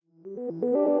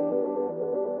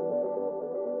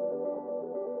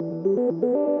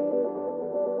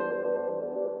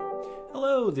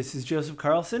Hello, this is Joseph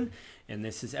Carlson, and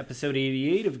this is episode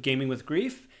 88 of Gaming with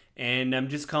Grief, and I'm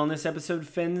just calling this episode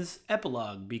Finn's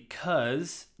Epilogue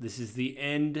because this is the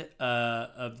end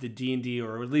of the D&D,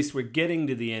 or at least we're getting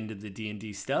to the end of the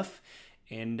D&D stuff.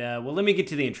 And, well, let me get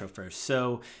to the intro first.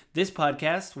 So this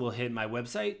podcast will hit my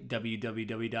website,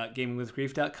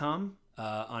 www.gamingwithgrief.com,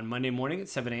 on Monday morning at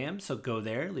 7 a.m. So go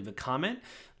there, leave a comment,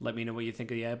 let me know what you think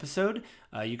of the episode.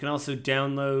 You can also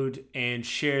download and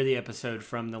share the episode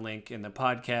from the link in the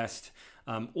podcast,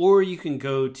 or you can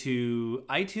go to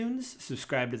iTunes,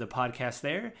 subscribe to the podcast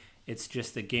there. It's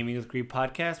just the Gaming with Grief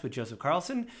podcast with Joseph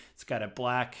Carlson. It's got a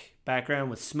black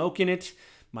background with smoke in it.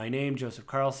 My name, Joseph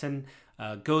Carlson.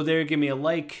 Go there, give me a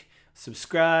like,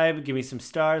 subscribe, give me some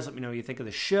stars, let me know what you think of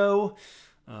the show.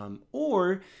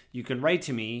 Or you can write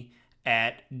to me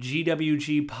at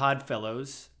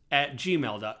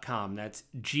gwgpodfellows@gmail.com. That's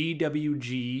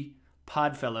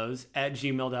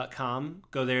gwgpodfellows@gmail.com.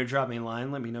 Go there, drop me a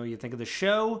line, let me know what you think of the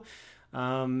show.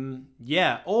 And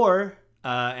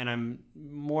I'm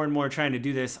more and more trying to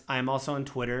do this. I'm also on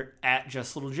Twitter at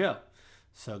JustLittleJoe.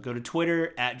 So go to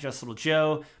Twitter at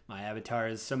JustLittleJoe. My avatar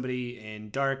is somebody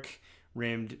in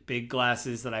dark-rimmed big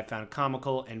glasses that I found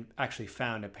comical and actually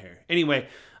found a pair. Anyway,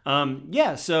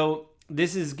 so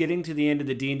this is getting to the end of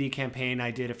the D&D campaign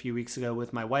I did a few weeks ago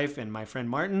with my wife and my friend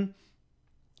Martin.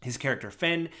 His character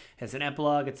Finn has an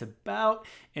epilogue. It's about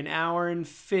an hour and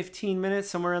 15 minutes,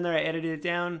 somewhere in there. I edited it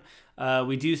down.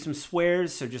 We do some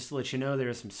swears, so just to let you know, there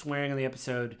is some swearing on the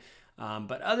episode.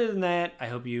 But other than that, I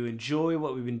hope you enjoy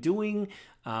what we've been doing.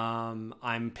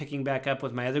 I'm picking back up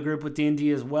with my other group with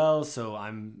D&D as well. So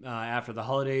I'm after the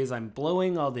holidays, I'm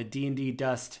blowing all the D&D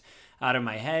dust out of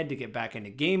my head to get back into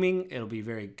gaming. It'll be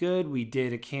very good. We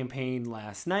did a campaign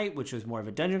last night, which was more of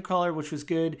a dungeon crawler, which was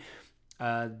good.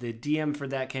 The DM for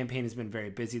that campaign has been very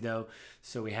busy though,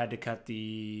 so we had to cut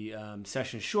the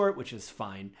session short, which is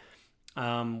fine.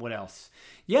 What else?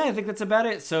 Yeah, I think that's about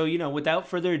it. So, without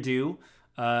further ado,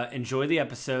 enjoy the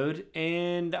episode,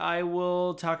 and I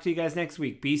will talk to you guys next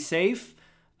week. Be safe.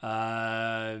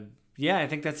 I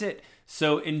think that's it.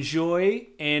 So enjoy,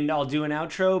 and I'll do an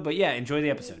outro, but yeah, enjoy the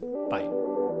episode. Bye.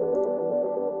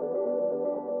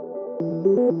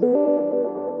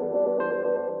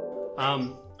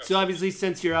 So obviously,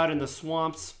 since you're out in the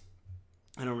swamps,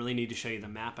 I don't really need to show you the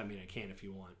map. I mean, I can if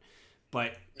you want,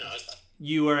 but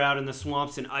you are out in the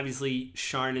swamps, and obviously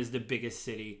Sharn is the biggest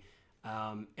city.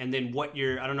 And then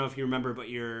I don't know if you remember, but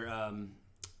I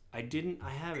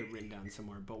have it written down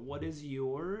somewhere, but what is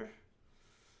your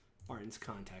Martin's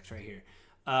contacts right here?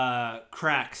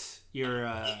 Krax, your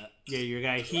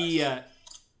guy.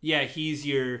 He's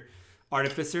your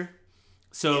artificer.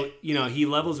 So, he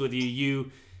levels with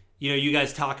you. You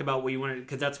guys talk about what you wanted,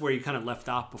 because that's where you kind of left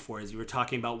off before, is you were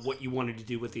talking about what you wanted to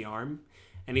do with the arm.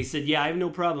 And he said, yeah, I have no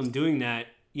problem doing that,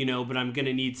 but I'm going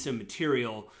to need some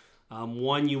material.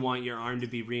 One, you want your arm to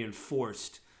be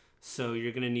reinforced, so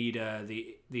you're going to need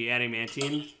the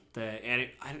adamantine. I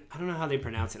don't know how they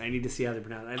pronounce it. I need to see how they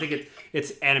pronounce it. I think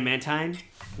it's adamantine,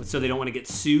 so they don't want to get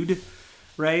sued,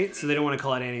 right? So they don't want to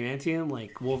call it adamantium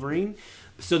like Wolverine.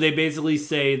 So they basically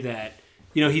say that,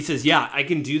 he says, yeah, I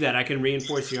can do that. I can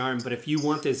reinforce your arm, but if you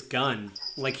want this gun,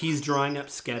 like he's drawing up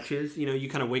sketches, you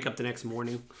kind of wake up the next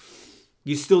morning.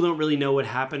 You still don't really know what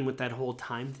happened with that whole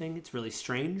time thing. It's really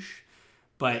strange.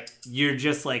 But you're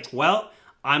just like, well,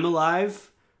 I'm alive.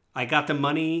 I got the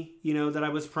money, that I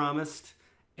was promised.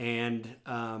 And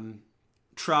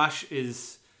Trosh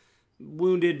is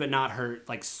wounded but not hurt,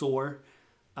 like sore.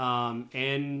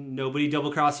 And nobody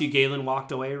double-crossed you. Galen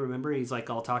walked away, remember? He's like,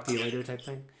 I'll talk to you later type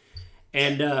thing.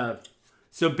 And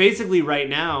so basically right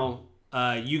now,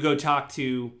 you go talk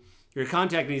to your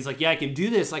contact, and he's like, yeah, I can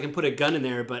do this. I can put a gun in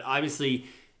there, but obviously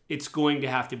it's going to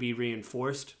have to be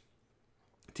reinforced.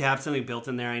 To have something built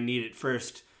in there, I need it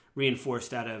first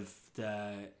reinforced out of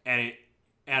the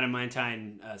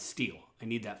adamantine steel. I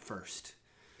need that first.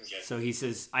 Okay. So he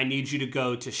says, I need you to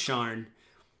go to Sharn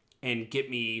and get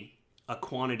me a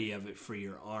quantity of it for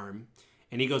your arm.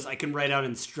 And he goes, I can write out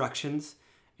instructions.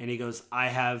 And he goes, I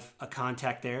have a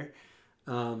contact there.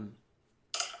 And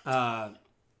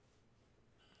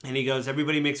he goes,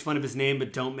 everybody makes fun of his name,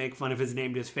 but don't make fun of his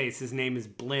name to his face. His name is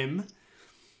Blim.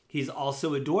 He's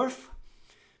also a dwarf,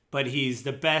 but he's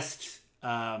the best.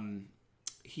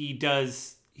 He's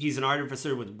an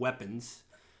artificer with weapons.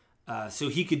 So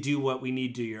he could do what we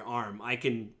need to your arm. I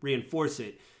can reinforce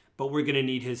it, but we're going to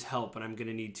need his help, and I'm going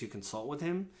to need to consult with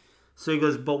him. So he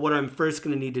goes, but what I'm first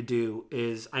going to need to do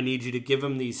is I need you to give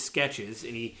him these sketches.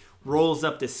 And he rolls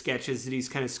up the sketches that he's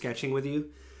kind of sketching with you.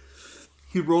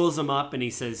 he rolls them up and he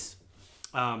says,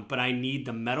 but I need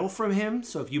the metal from him.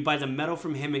 So if you buy the metal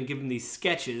from him and give him these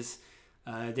sketches,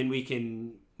 then we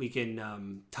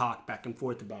can talk back and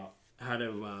forth about how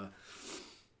to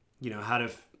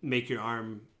make your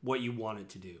arm what you want it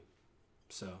to do.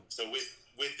 So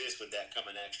with this, would that come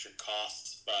an extra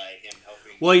cost by him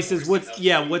helping? Well, he says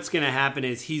what's going to happen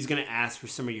is he's going to ask for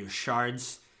some of your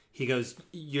shards. He goes,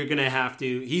 you're going to have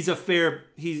to. He's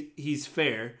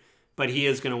fair, but he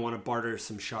is going to want to barter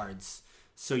some shards.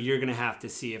 So you're going to have to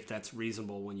see if that's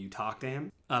reasonable when you talk to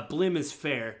him. Blim is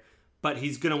fair, but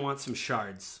he's going to want some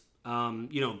shards.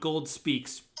 Gold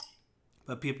speaks,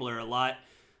 but people are a lot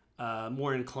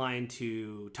more inclined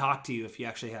to talk to you if you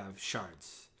actually have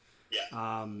shards.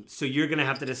 Yeah. So you're going to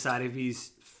have to decide if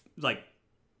he's like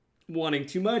wanting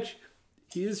too much.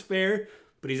 He is fair,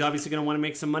 but he's obviously going to want to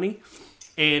make some money.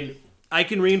 And I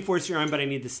can reinforce your arm, but I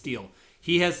need the steel.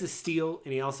 He has the steel,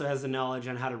 and he also has the knowledge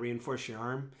on how to reinforce your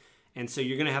arm. And so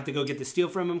you're going to have to go get the steel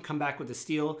from him, come back with the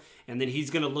steel, and then he's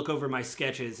going to look over my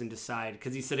sketches and decide.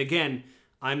 Because he said, again,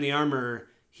 I'm the armorer,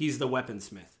 he's the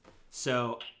weaponsmith.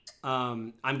 So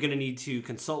I'm going to need to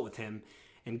consult with him.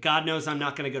 And God knows I'm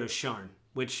not going to go to Sharn,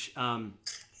 which,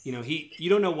 you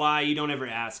don't know why, you don't ever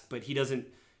ask, but he doesn't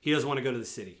want to go to the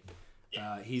city.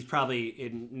 He's probably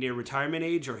in near retirement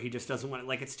age, or he just doesn't want it.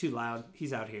 Like, it's too loud.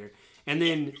 He's out here. And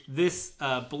then this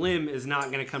Blim is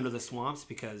not going to come to the swamps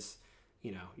because,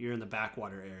 you're in the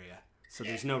backwater area. So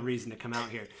there's no reason to come out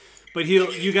here. But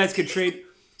you guys could trade.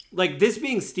 Like, this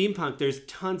being steampunk, there's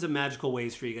tons of magical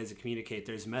ways for you guys to communicate.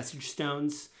 There's message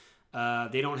stones.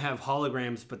 They don't have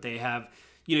holograms, but they have,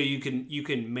 you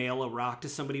can mail a rock to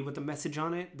somebody with a message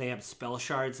on it. They have spell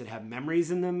shards that have memories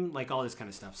in them, like all this kind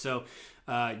of stuff. So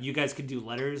you guys could do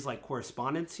letters, like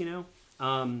correspondence,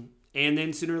 and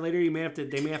then sooner or later they may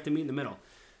have to meet in the middle.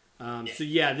 So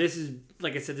yeah, this is,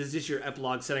 like I said, this is just your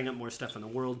epilogue, setting up more stuff in the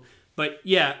world. But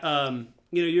yeah,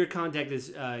 your contact is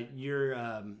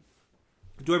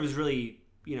Dwarf is really,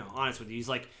 honest with you. He's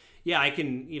like, yeah, I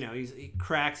can, he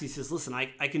cracks. He says, listen,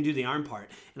 I can do the arm part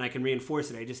and I can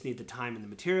reinforce it. I just need the time and the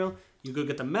material. You go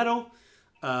get the metal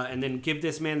and then give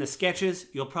this man the sketches.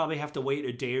 You'll probably have to wait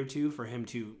a day or two for him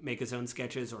to make his own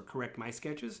sketches or correct my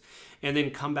sketches, and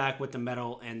then come back with the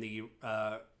metal and the,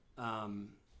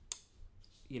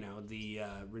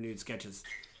 renewed sketches.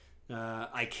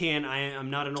 I'm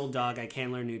not an old dog. I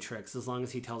can learn new tricks. As long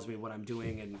as he tells me what I'm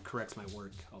doing and corrects my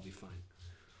work, I'll be fine.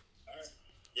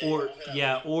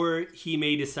 Or he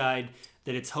may decide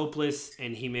that it's hopeless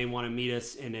and he may want to meet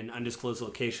us in an undisclosed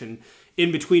location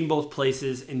in between both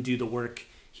places and do the work.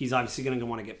 He's obviously going to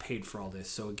want to get paid for all this.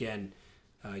 So again,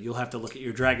 you'll have to look at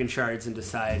your dragon shards and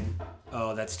decide,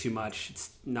 oh, that's too much,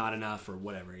 it's not enough, or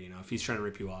whatever, if he's trying to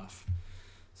rip you off.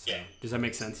 So, does that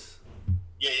make sense?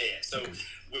 Yeah. So okay.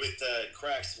 With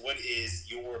Cracks, what is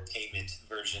your payment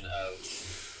version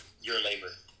of your labor?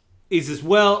 He says,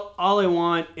 well, all I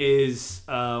want is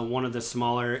one of the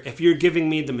smaller... If you're giving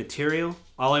me the material,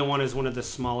 all I want is one of the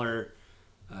smaller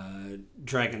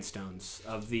dragon stones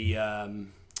of the...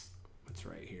 what's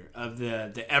right here? Of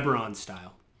the Eberron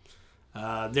style.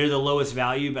 They're the lowest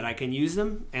value, but I can use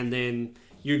them. And then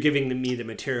you're giving me the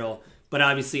material. But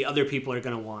obviously, other people are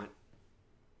going to want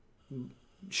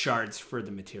shards for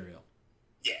the material.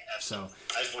 Yeah, absolutely. So,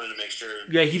 I just wanted to make sure...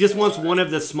 Yeah, he just wants one of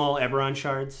the small Eberron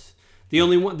shards. The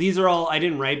only one, these are all, I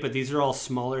didn't write, but these are all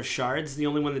smaller shards. The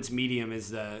only one that's medium is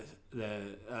the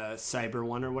cyber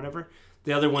one or whatever.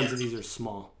 The other ones of these are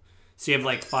small. So you have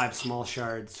like 5 small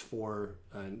shards, 4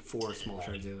 small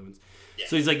shards, the other ones. Yeah.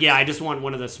 So he's like, yeah, I just want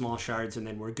one of the small shards and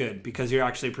then we're good, because you're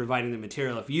actually providing the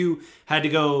material. If you had to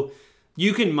go,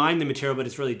 you can mine the material, but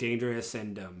it's really dangerous.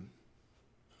 And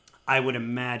I would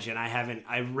imagine,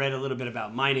 I've read a little bit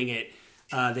about mining it.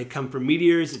 They come from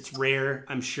meteors. It's rare.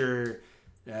 I'm sure...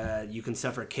 you can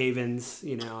suffer cave-ins,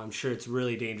 I'm sure it's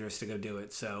really dangerous to go do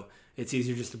it. So it's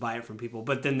easier just to buy it from people.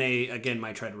 But then they, again,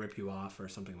 might try to rip you off or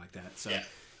something like that. So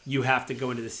you have to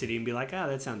go into the city and be like,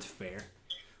 that sounds fair.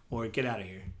 Or get out of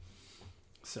here.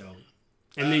 So,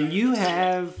 and then you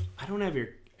have, I don't have your,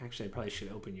 actually I probably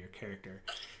should open your character.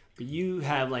 But you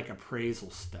have like appraisal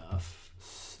stuff.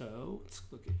 So let's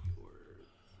look at your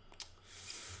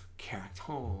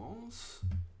characters.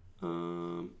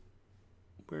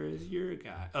 Where is your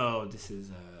guy? Oh, this is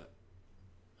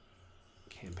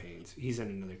campaigns. He's in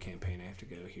another campaign. I have to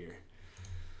go here.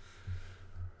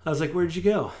 I was like, where'd you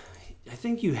go? I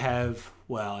think you have,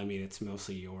 well, I mean, it's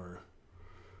mostly your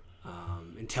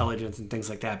intelligence and things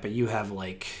like that, but you have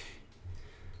like,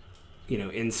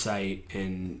 insight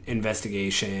and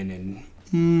investigation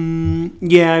and,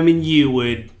 yeah, I mean,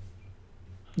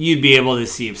 you'd be able to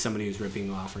see if somebody was ripping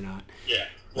you off or not. Yeah.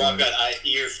 Well, I've got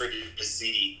ear for to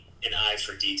see and eye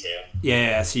for detail.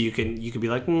 Yeah, so you can be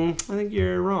like, I think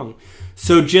you're wrong.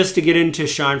 So just to get into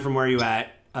Sharn from where you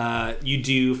at, you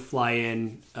do fly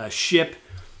in a ship.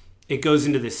 It goes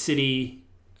into the city.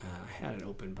 I had it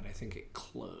open, but I think it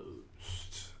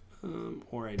closed.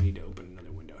 Or I need to open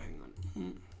another window. Hang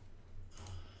on.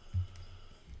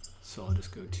 So I'll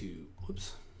just go to,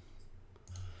 whoops.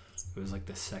 It was like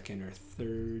the second or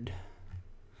third.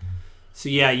 So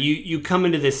yeah, you come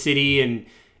into the city and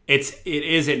it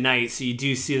is at night. So you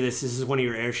do see this. This is one of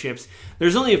your airships.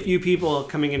 There's only a few people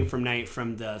coming in from night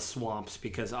from the swamps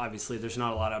because obviously there's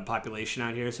not a lot of population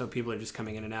out here. So people are just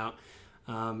coming in and out.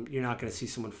 You're not going to see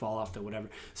someone fall off the whatever.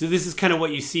 So this is kind of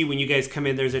what you see when you guys come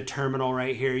in. There's a terminal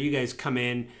right here. You guys come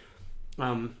in.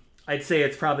 I'd say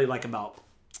it's probably like about,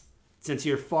 since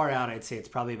you're far out, I'd say it's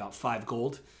probably about 5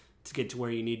 gold to get to where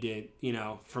you need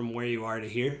to, from where you are to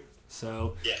here.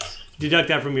 So deduct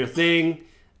that from your thing.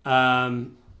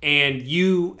 And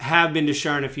you have been to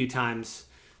Sharn a few times.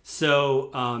 So,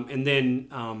 and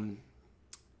then,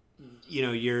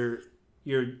 your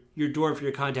dwarf,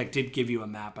 your contact did give you a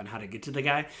map on how to get to the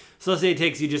guy. So let's say it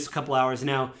takes you just a couple hours.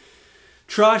 Now,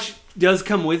 Trosh does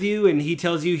come with you, and he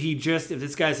tells you if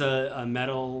this guy's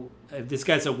if this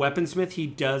guy's a weaponsmith, he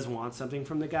does want something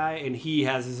from the guy, and he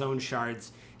has his own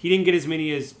shards. He didn't get as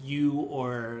many as you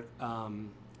or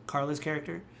Carla's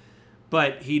character,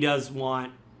 but he does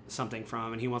want something from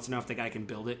him, and he wants to know if the guy can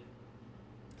build it.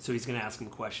 So he's going to ask him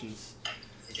questions.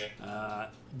 Okay.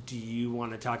 Do you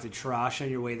want to talk to Trosh on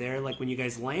your way there, like when you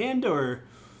guys land, or?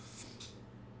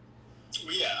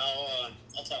 Well, yeah,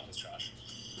 I'll talk with Trosh.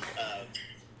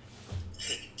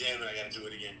 Damn it, I gotta do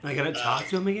it again. I gotta talk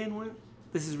to him again? What?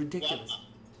 This is ridiculous. Well,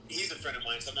 he's a friend of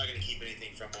mine, so I'm not gonna keep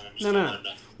anything from him. No.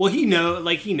 Well, he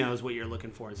knows what you're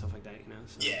looking for and stuff like that,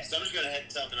 So. Yeah, so I'm just gonna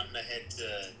tell him, and I'm gonna head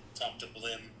to talk to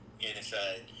Blim, and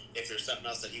if there's something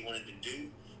else that he wanted to do,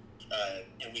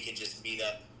 and we can just meet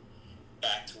up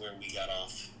back to where we got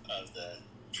off of the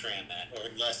tram at, or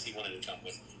unless he wanted to come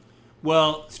with me.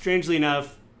 Well, strangely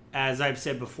enough, as I've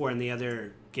said before in the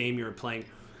other game you were playing,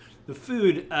 the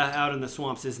food out in the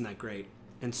swamps isn't that great.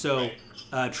 And so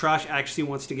Trosh actually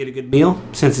wants to get a good meal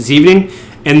since it's evening,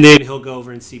 and then he'll go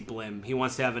over and see Blim. He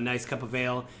wants to have a nice cup of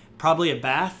ale, probably a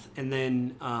bath, and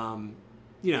then,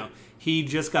 he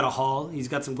just got a haul. He's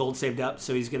got some gold saved up,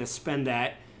 so he's going to spend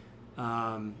that,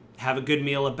 have a good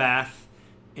meal, a bath,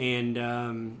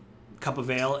 and cup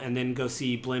of ale, and then go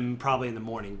see Blim probably in the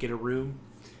morning. Get a room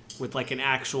with like an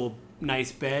actual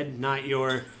nice bed, not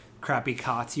your crappy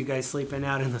cots you guys sleep in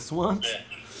out in the swamps. Yeah.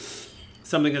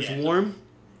 Something that's warm.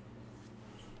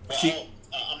 Well,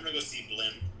 I'm going to go see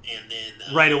Blim, and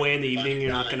then... right away in the evening,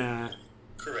 you're not going to...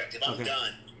 Correct. If I'm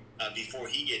done, before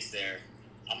he gets there,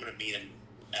 I'm going to meet him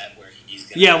at where he's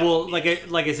going to... Yeah, well, like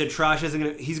I said, Trosh isn't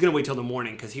going to... He's going to wait till the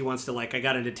morning, because he wants to, I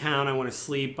got into town, I want to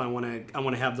sleep, I want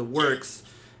to have the works,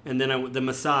 and then the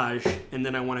massage, and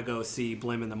then I want to go see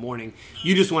Blim in the morning.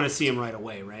 You just want to see him right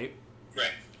away, right?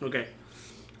 Right. Okay.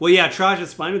 Well, yeah, Trosh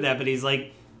is fine with that, but he's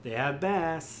like, they have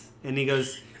bass. And he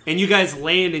goes, and you guys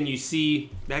land and you see,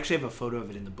 they actually have a photo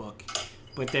of it in the book,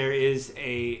 but there is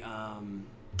a,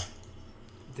 let's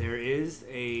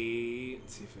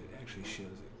see if it actually shows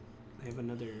it. They have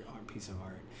another piece of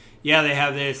art. Yeah, they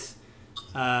have this,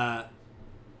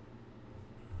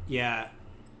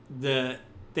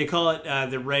 they call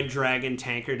it the Red Dragon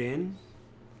Tankard Inn,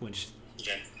 which...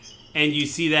 Okay. And you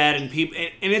see that, and people,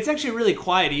 and it's actually really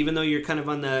quiet, even though you're kind of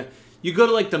on you go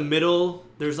to the middle,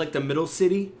 there's the middle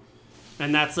city,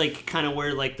 and that's kind of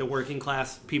where the working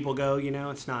class people go,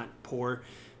 it's not poor.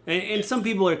 And some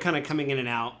people are kind of coming in and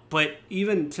out, but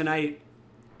even tonight,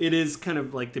 it is kind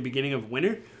of the beginning of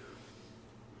winter.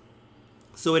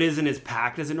 So it isn't as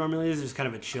packed as it normally is, there's kind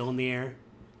of a chill in the air.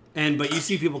 But you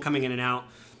see people coming in and out,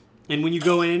 and when you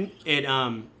go in,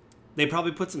 they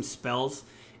probably put some spells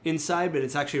inside, but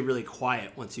it's actually really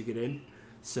quiet once you get in,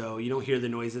 so you don't hear the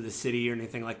noise of the city or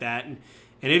anything like that, and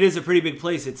it is a pretty big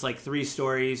place. It's 3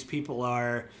 stories. People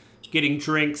are getting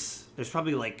drinks. There's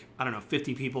probably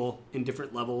 50 people in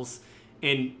different levels,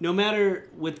 and no matter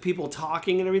with people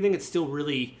talking and everything, it's still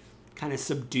really kind of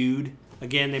subdued.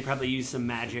 Again, they probably use some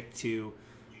magic to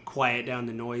quiet down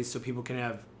the noise so people can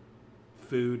have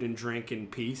food and drink in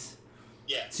peace.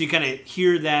 Yeah. So you kind of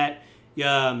hear that.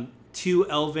 2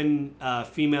 elven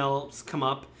females come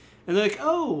up, and they're like,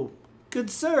 "Oh, good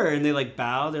sir," and they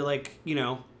bow. They're like,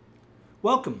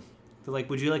 "Welcome." They're like,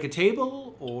 "Would you like a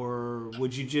table, or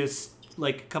would you just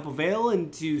like a cup of ale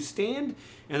and to stand?"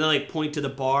 And they point to the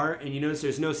bar, and you notice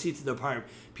there's no seats at the bar.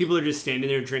 People are just standing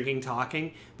there drinking,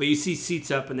 talking, but you see seats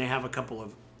up, and they have a couple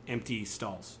of empty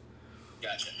stalls.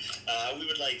 Gotcha. We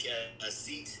would like a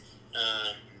seat,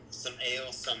 some ale,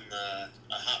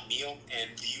 a hot meal, and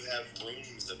do you have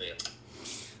rooms available?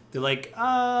 They're like,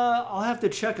 I'll have to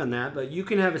check on that, but you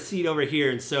can have a seat over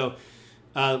here. And so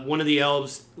one of the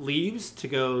elves leaves to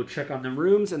go check on the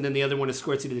rooms, and then the other one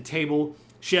escorts you to the table.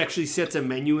 She actually sets a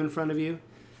menu in front of you,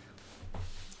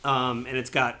 and it's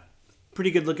got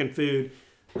pretty good looking food,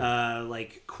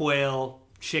 like quail,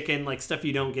 chicken, like stuff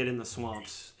you don't get in the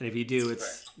swamps. And if you do,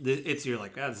 it's you're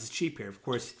like, this is cheap here. Of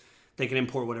course, they can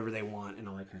import whatever they want and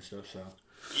all that kind of stuff. So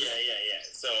yeah.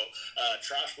 So,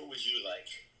 Trosh, what would you like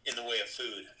in the way of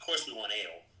food? Of course, we want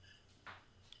ale.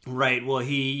 Right. Well,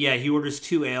 he orders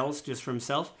 2 ales just for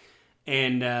himself,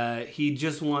 and he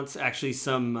just wants actually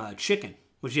some chicken,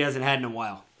 which he hasn't had in a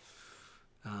while.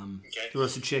 Okay.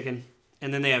 Roasted chicken.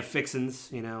 And then they have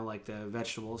fixins, like the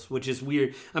vegetables, which is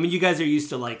weird. I mean, you guys are used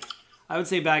to, like, I would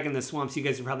say back in the swamps, you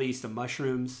guys are probably used to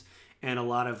mushrooms and a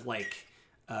lot of, like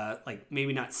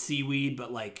maybe not seaweed,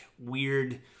 but, like,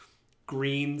 weird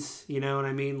greens, you know what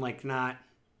I mean? Like, not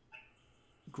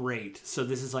great. So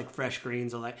this is, like, fresh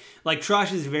greens. All that. Like,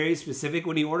 Trosh is very specific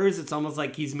when he orders. It's almost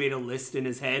like he's made a list in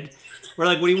his head. Where,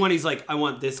 like, what do you want? He's like, I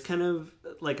want this kind of,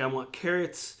 like, I want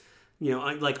carrots,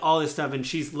 like all this stuff, and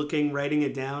she's writing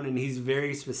it down, and he's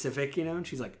very specific, and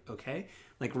she's like, okay,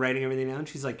 like writing everything down.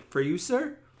 She's like, for you,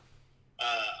 sir?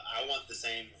 I want the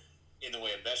same in the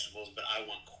way of vegetables, but I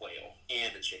want quail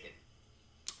and a chicken.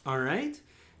 All right.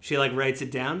 She writes it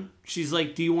down. She's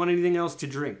like, do you want anything else to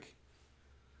drink?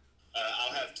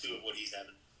 I'll have 2 of what he's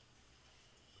having.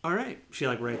 All right. She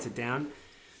writes it down.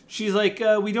 She's like,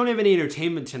 we don't have any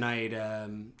entertainment tonight.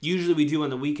 Usually we do on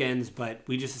the weekends, but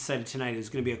we just decided tonight it was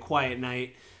going to be a quiet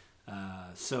night.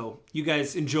 So you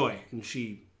guys enjoy. And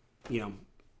she,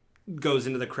 goes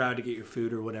into the crowd to get your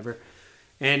food or whatever.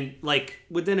 And,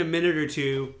 within a minute or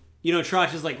two,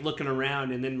 Trosh is, looking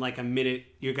around. And then, a minute,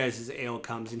 your guys' ale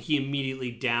comes. And he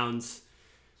immediately downs,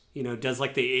 does, the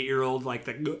 8-year-old,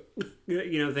 the,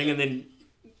 thing. And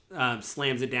then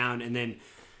slams it down. And then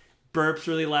burps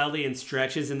really loudly and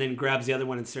stretches and then grabs the other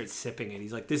one and starts sipping it.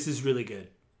 He's like, this is really good.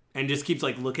 And just keeps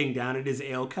looking down at his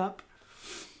ale cup.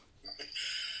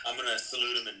 I'm going to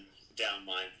salute him and down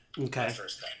mine. Okay. My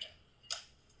first time.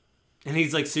 And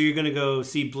he's like, so you're going to go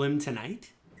see Blim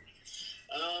tonight?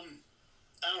 I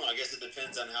don't know. I guess it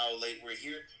depends on how late we're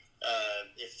here.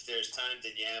 If there's time,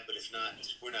 then yeah. But if not,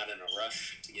 we're not in a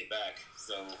rush to get back.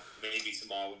 So maybe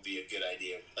tomorrow would be a good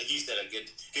idea. Like you said, a good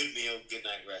meal, good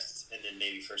night rest, and then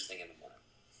maybe first thing in the morning.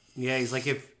 Yeah, he's like,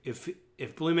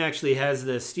 if Bloom actually has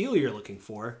the steel you're looking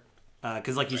for,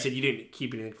 because like you said, you didn't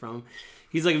keep anything from him.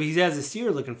 He's like, if he has the steel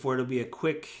you're looking for, it'll be a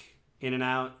quick in and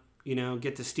out.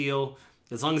 Get the steel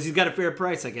as long as he's got a fair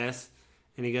price, I guess.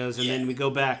 And he goes, and then we go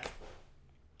back.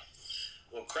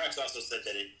 Well, Cracks also said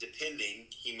that depending,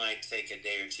 he might take a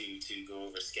day or two to go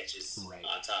over sketches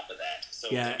on top of that. So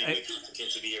we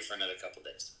could be here for another couple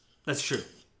days. That's true.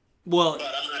 Well,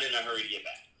 but I'm not in a hurry to get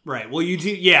back. Right. Well, you do,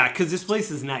 yeah, because this place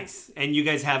is nice, and you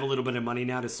guys have a little bit of money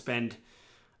now to spend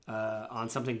on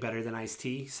something better than iced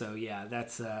tea. So yeah,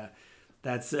 that's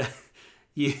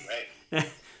you. Right.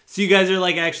 So you guys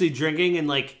are actually drinking and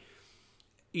like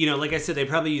I said, they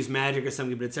probably use magic or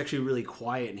something, but it's actually really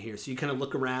quiet in here. So you kind of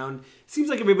look around. It seems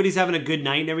like everybody's having a good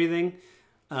night and everything.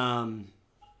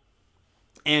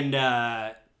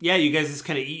 Yeah, you guys just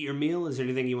kind of eat your meal. Is there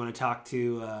anything you want to talk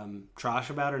to Trosh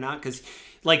about or not? Because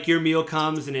your meal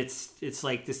comes and it's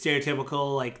like the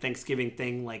stereotypical Thanksgiving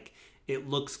thing. It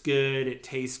looks good, it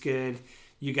tastes good.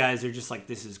 You guys are just like,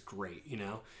 this is great,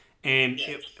 And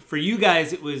for you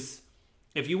guys, it was,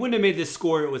 if you wouldn't have made this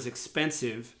score, it was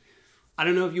expensive. I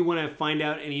don't know if you want to find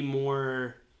out any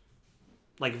more,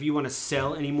 if you want to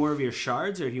sell any more of your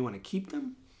shards or if you want to keep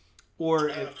them.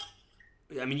 Or,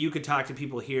 you could talk to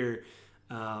people here.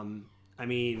 I don't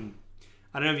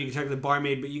know if you can talk to the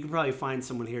barmaid, but you could probably find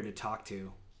someone here to talk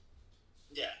to.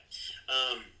 Yeah.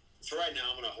 For right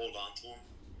now, I'm going to hold on to them.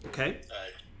 Okay.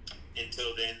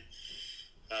 Until then,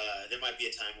 there might be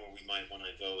a time where we might want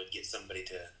to go and get somebody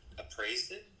to appraise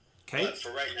it. Okay. But for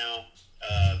right now,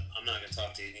 I'm not going to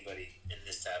talk to anybody in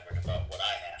this tavern about what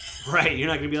I have. Right. You're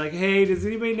not going to be like, hey, does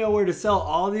anybody know where to sell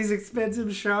all these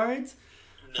expensive shards?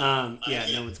 No.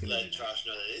 No one's going to let Josh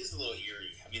know that it is a little eerie.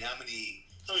 How many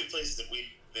places have we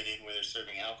been in where they're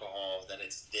serving alcohol that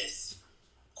it's this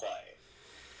quiet?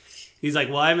 He's like,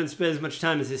 well, I haven't spent as much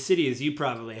time in this city as you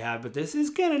probably have, but this is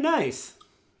kind of nice.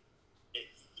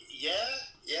 Yeah,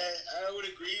 I would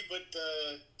agree, but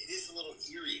it is a little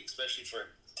eerie, especially for a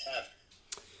tavern.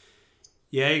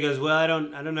 Yeah, he goes, well, I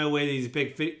don't know where these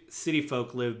big city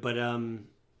folk live, but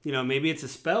maybe it's a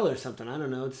spell or something. I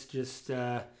don't know. It's just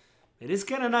It is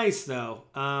kind of nice, though.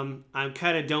 I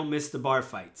kind of don't miss the bar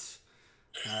fights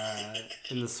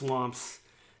in the swamps.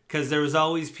 Because there was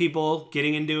always people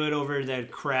getting into it over that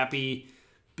crappy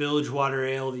Bilgewater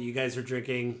ale that you guys are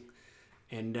drinking.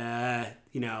 And,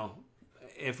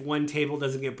 if one table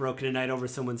doesn't get broken tonight over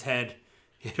someone's head,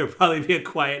 it'll probably be a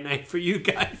quiet night for you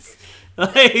guys.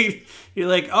 Like, you're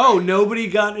like, oh, nobody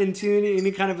got into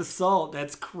any kind of assault.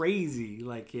 That's crazy.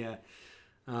 Like, yeah.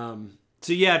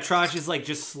 So, yeah, Trosh is, like,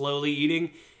 just slowly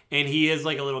eating. And he is,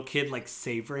 like, a little kid, like,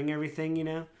 savoring everything,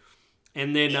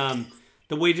 And then,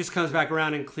 the waitress comes back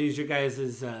around and cleans your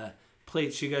guys'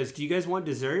 plates. She goes, do you guys want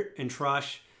dessert? And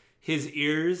Trosh, his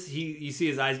ears, you see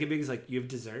his eyes get big. He's like, you have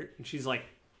dessert? And she's like,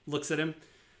 looks at him.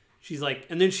 She's like,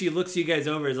 and then she looks you guys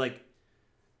over. Is like,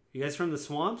 you guys from the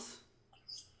swamps?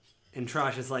 And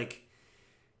Trosh is like,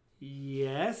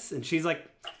 yes. And she's like,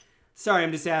 sorry,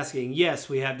 I'm just asking. Yes,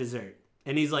 we have dessert.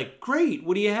 And he's like, great.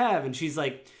 What do you have? And she's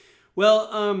like,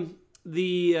 well,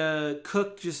 the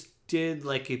cook just did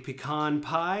like a pecan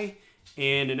pie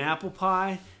and an apple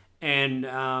pie, and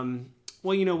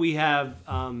we have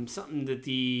something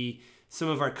that some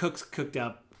of our cooks cooked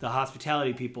up, the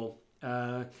hospitality people.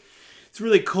 It's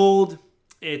really cold.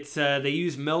 It's they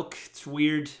use milk. It's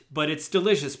weird, but it's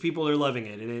delicious. People are loving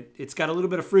it, and it's got a little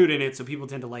bit of fruit in it, so people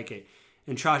tend to like it.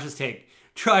 And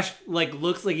Trosh like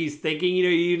looks like he's thinking.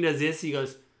 He even does this. He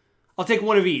goes, "I'll take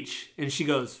one of each," and she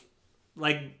goes,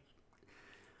 like,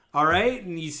 "All right."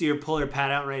 And you see her pull her pad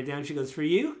out and write it down. She goes, "For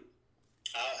you."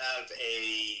 I'll have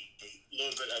a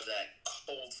little bit of that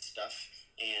cold stuff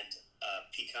and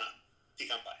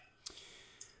pecan pie.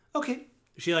 Okay.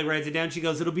 She like writes it down. She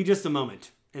goes, "It'll be just a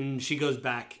moment." And she goes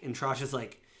back, and Trosh is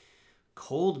like,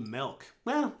 "Cold milk.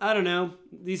 Well, I don't know.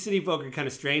 These city folk are kind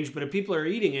of strange, but if people are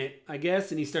eating it, I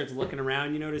guess." And he starts looking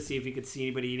around, to see if he could see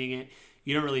anybody eating it.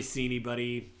 You don't really see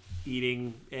anybody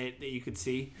eating it that you could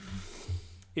see.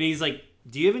 And he's like,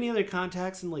 "Do you have any other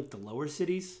contacts in like the lower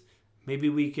cities? Maybe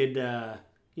we could,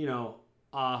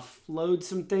 offload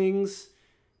some things."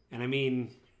 And I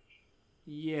mean,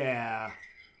 yeah.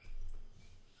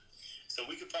 So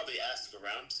we could probably ask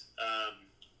around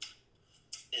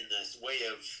in this way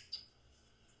of,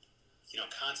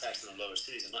 contacts in the lower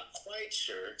cities. I'm not quite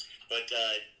sure, but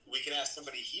we can ask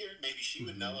somebody here. Maybe she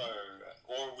would know,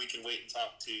 or we can wait and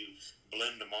talk to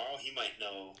Blim tomorrow. He might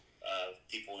know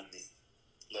people in the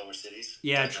lower cities.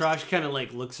 Yeah, Trosh kind of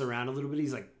like looks around a little bit.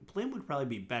 He's like, Blim would probably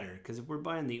be better, because if we're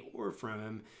buying the ore from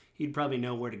him, he'd probably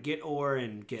know where to get ore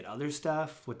and get other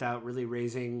stuff without really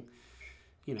raising,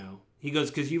 He goes,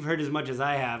 because you've heard as much as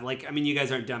I have. Like, I mean, you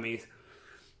guys aren't dummies.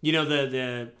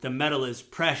 The metal is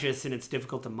precious and it's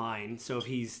difficult to mine. So if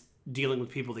he's dealing with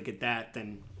people to get that,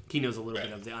 then he knows a little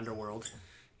bit of the underworld.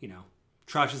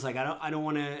 Trosh is like, I don't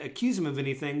want to accuse him of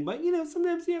anything, but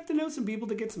sometimes you have to know some people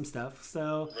to get some stuff.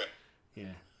 So,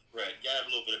 yeah. Right. Yeah, I have a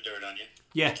little bit of dirt on you.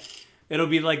 Yeah. It'll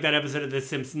be like that episode of The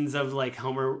Simpsons of like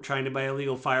Homer trying to buy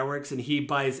illegal fireworks and he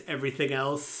buys everything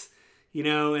else.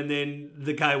 And then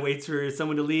the guy waits for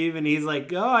someone to leave, and he's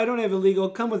like, "Oh, I don't have illegal.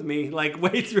 Come with me." Like,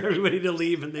 waits for everybody to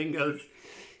leave, and then goes,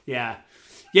 "Yeah,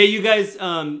 you guys,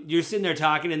 you're sitting there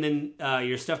talking, and then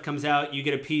your stuff comes out. You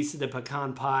get a piece of the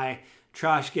pecan pie.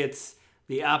 Trosh gets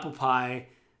the apple pie,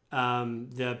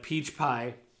 the peach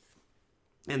pie,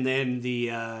 and then the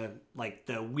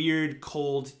the weird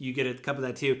cold. You get a cup of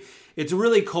that too. It's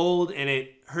really cold, and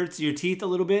it hurts your teeth a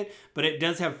little bit, but it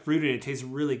does have fruit in it. It tastes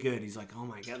really good. He's like, oh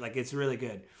my God, like it's really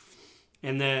good.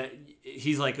 And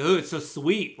he's like, oh, it's so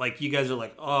sweet. Like you guys are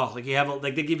like, oh, like you have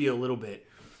they give you a little bit,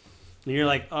 and you're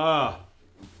like, oh,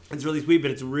 it's really sweet, but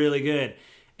it's really good.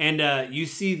 And you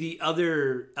see the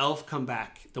other elf come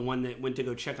back, the one that went to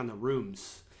go check on the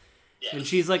rooms, and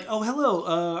she's like, oh, hello,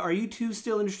 are you two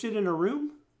still interested in a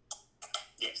room?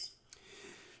 Yes.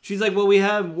 She's like, well, we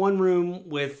have one room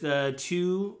with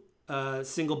two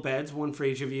single beds, one for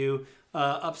each of you,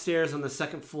 upstairs on the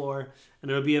second floor,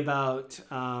 and it'll be about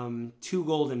 2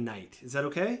 gold a night. Is that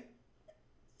okay?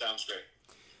 Sounds great.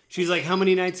 She's like, how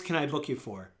many nights can I book you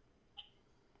for?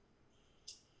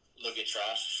 Look at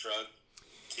Trosh, shrug.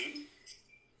 2?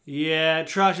 Yeah,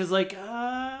 Trosh is like,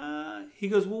 he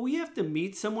goes, well, we have to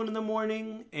meet someone in the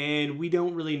morning, and we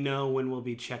don't really know when we'll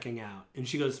be checking out. And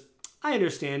she goes, I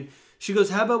understand. She goes,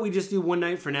 how about we just do 1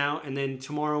 night for now, and then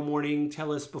tomorrow morning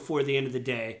tell us before the end of the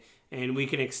day, and we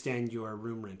can extend your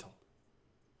room rental.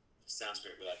 Sounds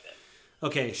great. We like that.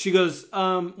 Okay. She goes,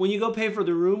 when you go pay for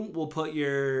the room, we'll put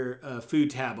your food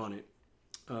tab on it,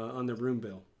 on the room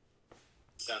bill.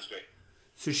 Sounds great.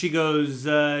 So she goes,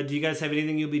 do you guys have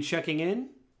anything you'll be checking in?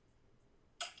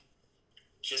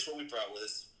 Just what we brought with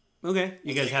us. Okay.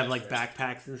 You guys have like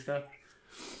backpacks and stuff?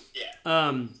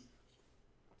 Yeah.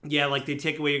 Yeah, like they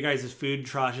take away your guys' food.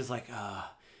 Trosh is like,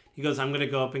 he goes, I'm gonna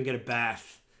go up and get a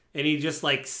bath, and he just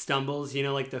like stumbles,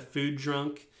 like the food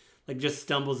drunk, like just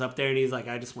stumbles up there, and he's like,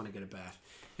 I just want to get a bath,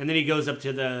 and then he goes up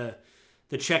to the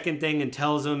check-in thing and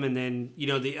tells him, and then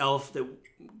the elf that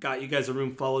got you guys a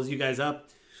room follows you guys up,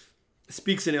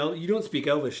 speaks in Elvish. You don't speak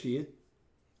Elvish, do you?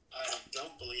 I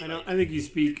don't believe. I think you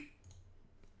speak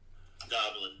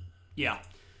Goblin. Yeah,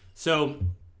 so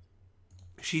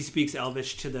she speaks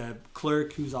Elvish to the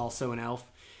clerk, who's also an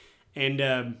elf, and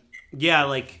Trosh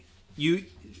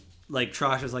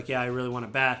is like, yeah, I really want a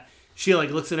bath. She like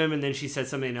looks at him, and then she says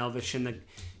something in Elvish, and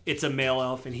it's a male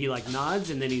elf, and he like nods,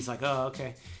 and then he's like, oh,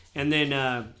 okay. And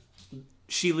then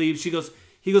she leaves. He goes,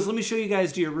 let me show you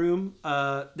guys to your room.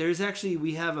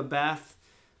 We have a bath.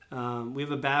 We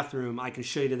have a bathroom. I can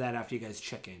show you to that after you guys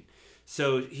check in.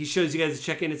 So he shows you guys to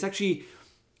check in.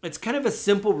 It's kind of a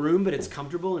simple room, but it's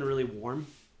comfortable and really warm.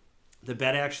 The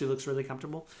bed actually looks really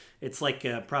comfortable. It's like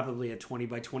probably a 20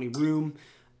 by 20 room.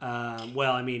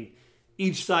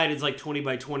 Each side is like 20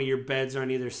 by 20. Your beds are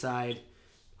on either side.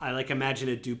 I imagine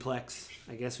a duplex,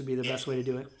 I guess would be the best way to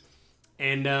do it.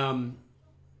 And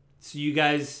so you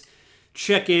guys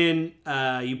check in.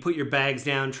 You put your bags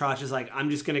down. Trosh is like, I'm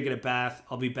just going to get a bath.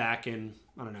 I'll be back in,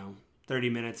 30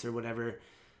 minutes or whatever.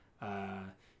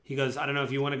 He goes, I don't know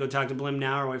if you want to go talk to Blim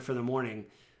now or wait for the morning.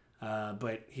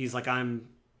 But he's like, I'm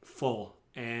full.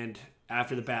 And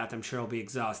after the bath, I'm sure I'll be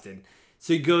exhausted.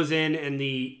 So he goes in, and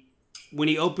when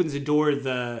he opens the door,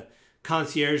 the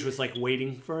concierge was like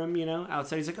waiting for him,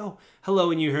 outside. He's like, oh,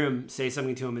 hello. And you hear him say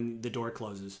something to him, and the door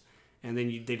closes. And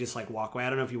then they just like walk away. I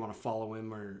don't know if you want to follow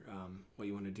him or what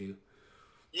you want to do.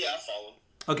 Yeah, I'll follow him.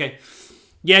 Okay.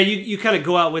 Yeah, you kind of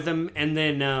go out with him, and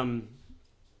then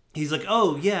he's like,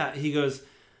 oh, yeah. He goes,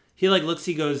 he like looks,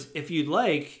 he goes, if you'd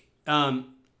like, when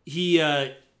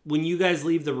you guys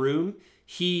leave the room,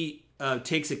 he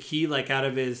takes a key like out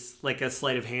of his, like a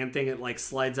sleight of hand thing. It like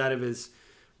slides out of his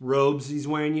robes he's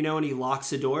wearing, and he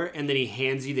locks the door, and then he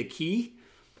hands you the key.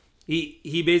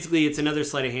 He basically, it's another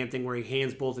sleight of hand thing where he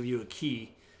hands both of you a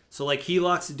key. So like he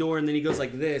locks the door, and then he goes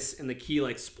like this, and the key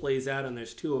like splays out, and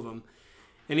there's two of them.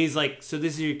 And he's like, so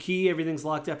this is your key. Everything's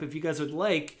locked up. If you guys would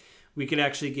like, we could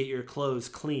actually get your clothes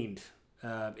cleaned.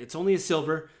 It's only a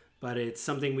silver, but it's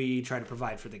something we try to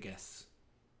provide for the guests.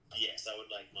 Yes, I would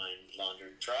like mine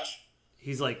laundered. Trosh?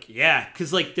 He's like, yeah,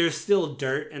 because like there's still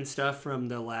dirt and stuff from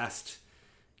the last,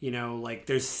 like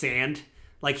there's sand.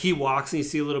 Like he walks and you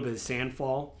see a little bit of sand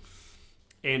fall.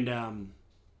 And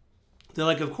they're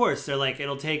like, of course. They're like,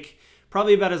 it'll take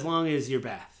probably about as long as your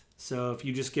bath. So if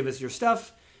you just give us your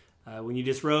stuff, when you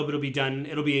disrobe, it'll be done.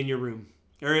 It'll be in your room.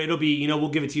 Or it'll be, we'll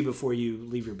give it to you before you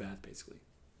leave your bath, basically.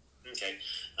 Okay.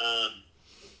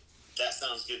 That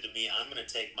sounds good to me. I'm going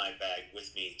to take my bag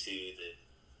with me to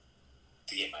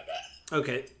get my bath.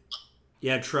 Okay.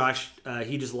 Yeah, Trosh,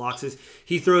 he just locks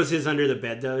he throws his under the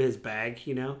bed, though, his bag,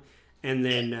 And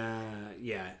then,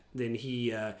 then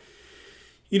he...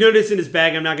 you notice in his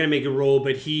bag, I'm not going to make a roll,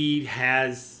 but he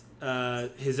has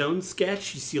his own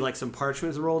sketch. You see like some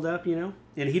parchments rolled up, and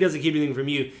he doesn't keep anything from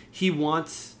you. He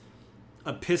wants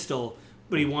a pistol,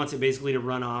 but he wants it basically to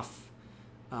run off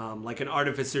like an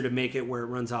artificer to make it where it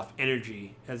runs off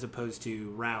energy as opposed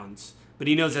to rounds. But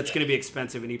he knows that's going to be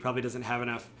expensive, and he probably doesn't have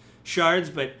enough shards.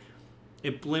 But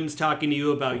if Blim's talking to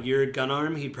you about your gun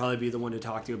arm, he'd probably be the one to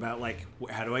talk to you about, like,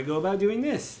 how do I go about doing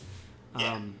this?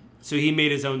 Yeah. So he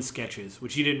made his own sketches,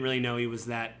 which he didn't really know he was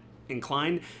that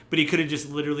inclined. But he could have just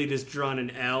literally just drawn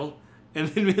an L and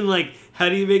then been like, how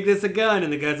do you make this a gun?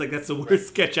 And the guy's like, that's the worst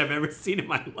sketch I've ever seen in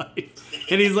my life.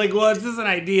 And he's like, well, it's just an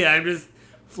idea. I'm just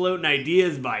floating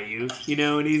ideas by you,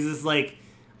 And he's just like,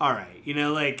 all right,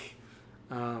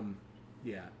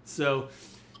 yeah. So,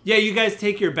 yeah, you guys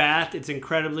take your bath. It's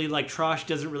incredibly, like, Trosh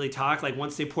doesn't really talk. Like,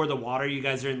 once they pour the water, you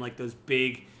guys are in, like, those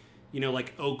big,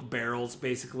 like oak barrels,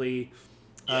 basically.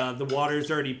 The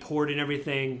water's already poured and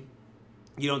everything.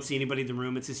 You don't see anybody in the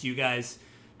room. It's just you guys.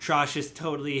 Trosh is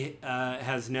totally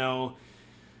has no...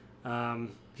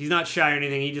 he's not shy or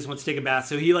anything. He just wants to take a bath.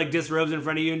 So he, like, disrobes in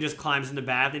front of you and just climbs in the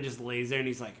bath and just lays there. And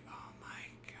he's like, oh,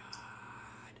 my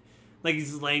God. Like,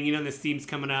 he's just laying, the steam's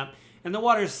coming up. And the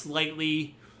water's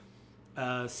slightly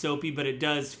soapy, but it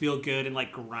does feel good. And,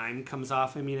 like, grime comes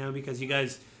off him, because you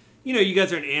guys... you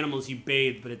guys aren't animals. You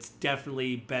bathe, but it's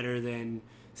definitely better than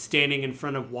standing in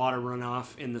front of water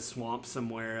runoff in the swamp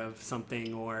somewhere of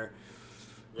something, or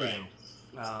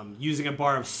using a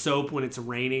bar of soap when it's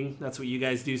raining. That's what you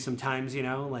guys do sometimes,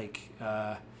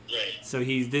 So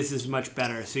this is much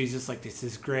better. So he's just like, this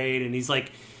is great, and he's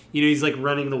like, he's like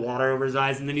running the water over his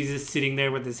eyes, and then he's just sitting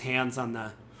there with his hands on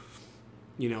the,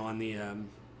 on the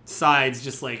sides,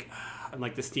 just like, and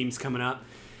like the steam's coming up.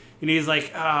 And he's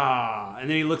like, ah. And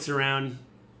then he looks around.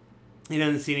 He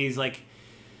doesn't see any. He's like,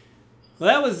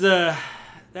 well,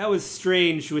 that was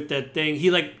strange with that thing.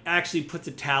 He like actually puts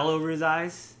a towel over his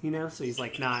eyes, you know? So he's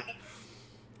like not.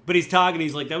 But he's talking.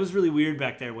 He's like, that was really weird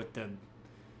back there with the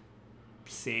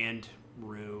sand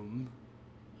room.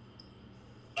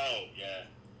 Oh, yeah.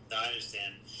 No, I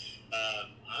understand.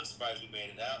 I'm surprised we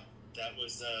made it out. That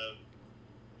was,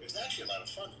 it was actually a lot of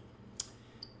fun.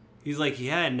 He's like,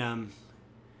 yeah, and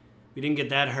we didn't get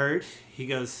that hurt. He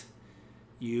goes,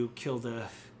 you killed a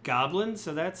goblin,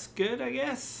 so that's good, I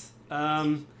guess.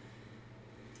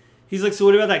 He's like, so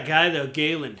what about that guy, though,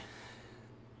 Galen?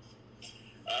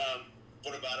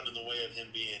 What about him in the way of him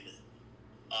being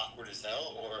awkward as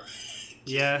hell, or...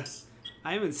 Yeah,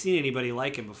 I haven't seen anybody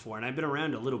like him before, and I've been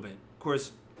around a little bit. Of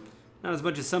course, not as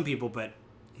much as some people, but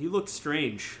he looked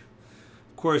strange.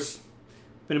 Of course,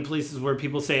 been in places where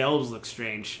people say elves look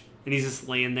strange, and he's just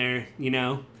laying there, you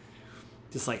know,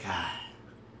 just like, ah.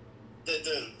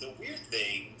 The weird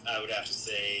thing, I would have to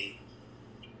say,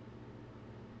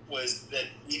 was that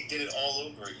we did it all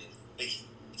over again, like,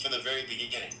 from the very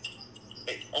beginning.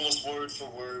 Like, almost word for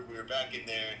word, we were back in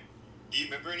there. Do you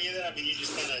remember any of that? I mean, you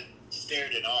just kind of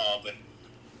stared in awe, but...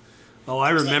 Oh,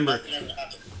 I remember.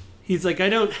 He's like,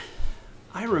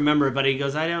 I remember, but he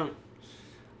goes, I don't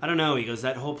know. He goes,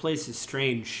 that whole place is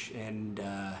strange, and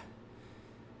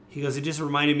he goes, it just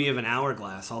reminded me of an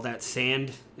hourglass, all that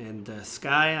sand and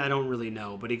sky. I don't really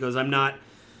know, but he goes, I've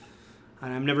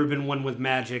never been one with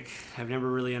magic. I've never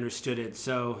really understood it.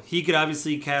 So he could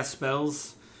obviously cast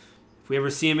spells. If we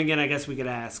ever see him again, I guess we could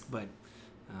ask, but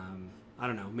I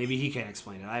don't know. Maybe he can't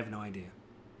explain it. I have no idea.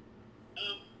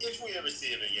 If we ever see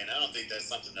him again, I don't think that's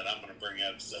something that I'm going to bring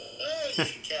up. So, he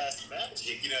can cast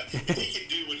magic. You know, if he can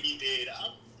do what he did,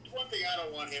 one thing I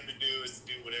don't want him to do is to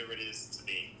do whatever it is to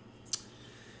me.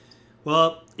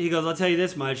 Well, he goes, I'll tell you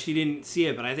this much. He didn't see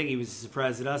it, but I think he was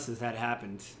surprised at us as that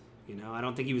happened. You know, I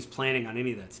don't think he was planning on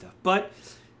any of that stuff. But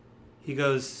he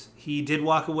goes, he did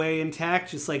walk away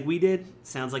intact, just like we did.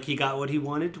 Sounds like he got what he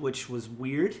wanted, which was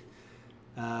weird.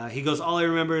 He goes, all I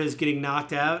remember is getting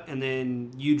knocked out and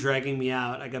then you dragging me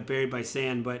out. I got buried by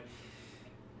sand, but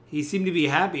he seemed to be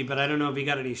happy, but I don't know if he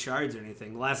got any shards or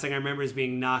anything. The last thing I remember is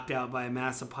being knocked out by a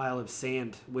massive pile of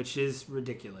sand, which is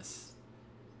ridiculous.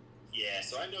 Yeah,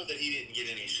 so I know that he didn't get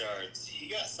any shards. He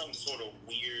got some sort of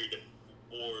weird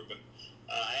orb.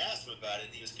 I asked him about it,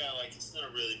 and he was kind of like, it's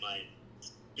not really my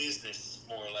business,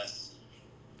 more or less.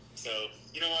 So,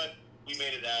 you know what? We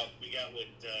made it out. We got what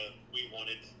we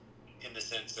wanted in the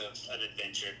sense of an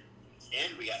adventure,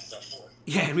 and we got stuff for it.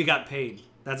 Yeah, and we got paid.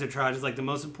 That's what Traj is like, the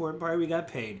most important part. We got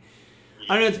paid.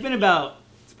 I don't know. It's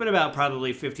been about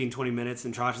probably 15, 20 minutes,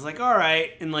 and Traj is like, all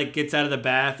right, and like gets out of the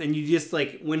bath, and you just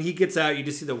like when he gets out, you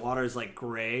just see the water is like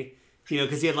gray, you know,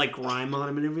 because he had like grime on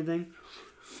him and everything.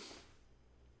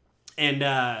 And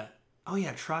oh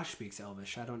yeah, Traj speaks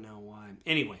Elvish. I don't know why.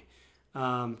 Anyway,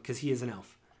 because he is an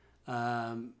elf.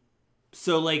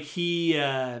 So like he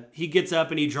gets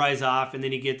up and he dries off, and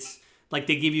then he gets like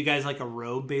they give you guys like a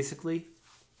robe basically,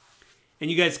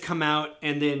 and you guys come out,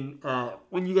 and then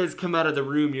when you guys come out of the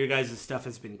room, your guys' stuff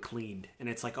has been cleaned, and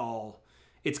it's like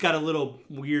it's got a little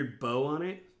weird bow on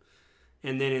it,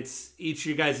 and then it's each of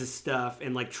your guys' stuff,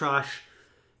 and like Trosh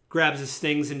grabs his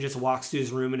things and just walks to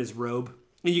his room in his robe,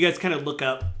 and you guys kind of look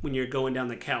up when you're going down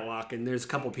the catwalk, and there's a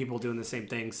couple people doing the same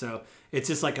thing, so it's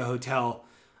just like a hotel.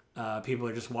 People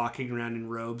are just walking around in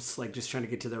robes, like just trying to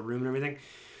get to their room and everything.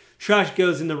 Trosh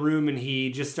goes in the room and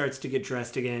he just starts to get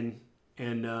dressed again.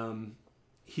 And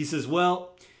he says,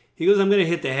 well, he goes, I'm going to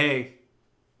hit the hay.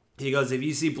 He goes, if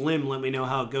you see Blim, let me know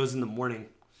how it goes in the morning.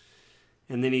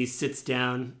 And then he sits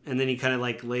down and then he kind of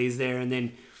like lays there. And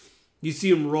then you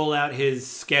see him roll out his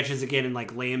sketches again and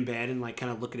like lay in bed and like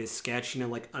kind of look at his sketch, you know,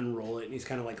 like unroll it. And he's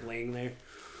kind of like laying there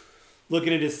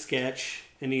looking at his sketch.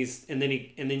 And then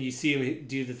you see him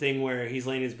do the thing where he's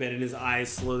laying in his bed and his eyes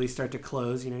slowly start to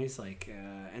close. You know, he's like,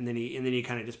 and then he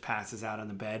kind of just passes out on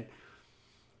the bed.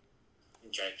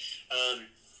 Okay,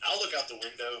 I'll look out the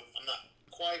window. I'm not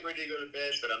quite ready to go to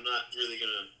bed, but I'm not really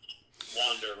gonna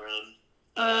wander around.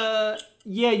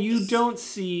 Yeah, you don't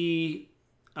see,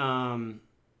 you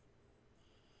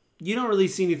don't really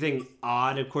see anything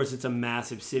odd. Of course, it's a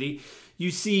massive city. You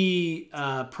see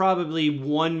probably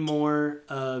one more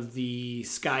of the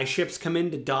sky ships come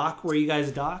in to dock where you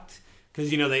guys docked.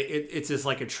 Because, you know, it's just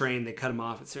like a train. They cut them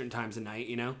off at certain times of night,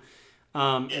 you know.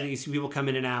 And you see people come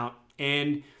in and out.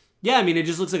 And, yeah, I mean, it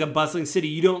just looks like a bustling city.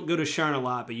 You don't go to Sharn a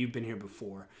lot, but you've been here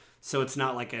before. So it's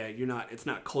not like it's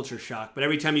not culture shock. But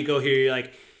every time you go here, you're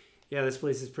like, yeah, this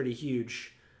place is pretty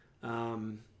huge.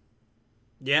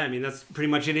 Yeah, I mean, that's pretty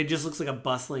much it. It just looks like a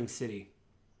bustling city.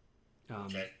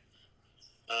 Okay.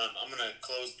 I'm gonna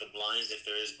close the blinds if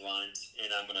there is blinds,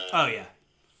 and I'm gonna. Oh yeah.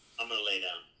 I'm gonna lay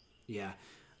down.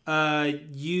 Yeah.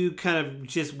 You kind of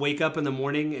just wake up in the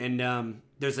morning and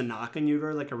there's a knock on your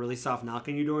door, like a really soft knock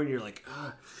on your door, and you're like,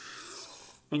 ugh.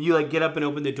 And you like get up and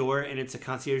open the door, and it's a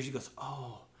concierge. He goes,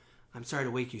 "Oh, I'm sorry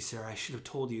to wake you, sir. I should have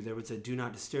told you there was a do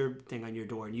not disturb thing on your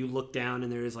door." And you look down, and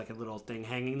there is like a little thing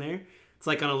hanging there. It's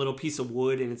like on a little piece of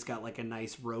wood, and it's got like a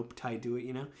nice rope tied to it,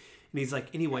 you know. And he's like,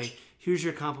 "Anyway, here's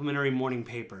your complimentary morning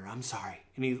paper. I'm sorry."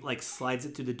 And he like slides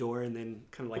it through the door, and then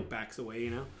kind of like backs away,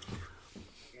 you know.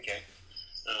 Okay.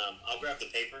 I'll grab the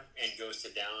paper and go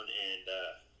sit down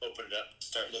and open it up,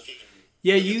 start looking.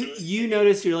 Yeah, you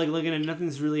notice you're like looking at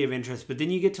nothing's really of interest, but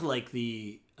then you get to like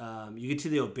the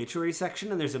obituary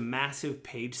section, and there's a massive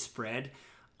page spread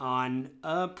on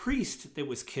a priest that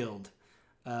was killed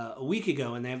a week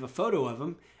ago, and they have a photo of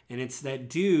him, and it's that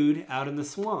dude out in the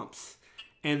swamps,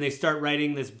 and they start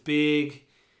writing this big,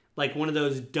 like one of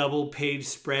those double page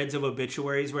spreads of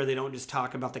obituaries where they don't just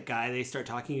talk about the guy, they start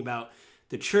talking about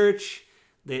the church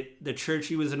that the church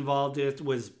he was involved with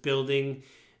was building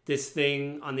this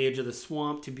thing on the edge of the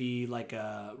swamp to be like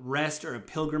a rest or a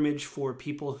pilgrimage for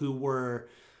people who were,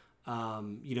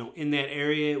 in that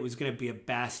area. It was going to be a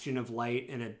bastion of light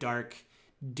in a dark,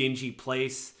 dingy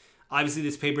place. Obviously,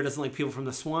 this paper doesn't like people from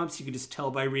the swamps. You can just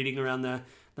tell by reading around the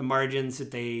margins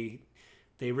that they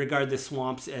regard the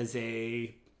swamps as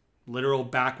a literal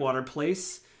backwater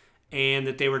place, and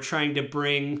that they were trying to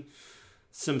bring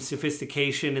some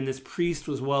sophistication, and this priest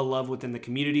was well loved within the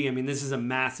community. I mean, this is a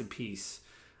massive piece.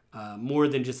 More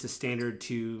than just a standard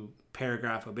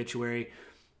 2-paragraph obituary.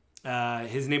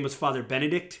 His name was Father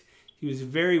Benedict. He was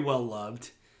very well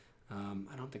loved.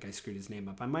 I don't think I screwed his name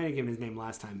up. I might have given his name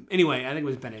last time. Anyway, I think it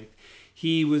was Benedict.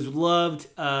 He was loved.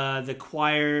 The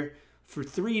choir, for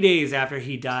 3 days after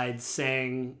he died,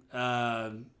 sang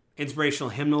inspirational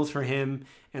hymnals for him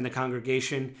and the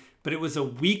congregation. But it was a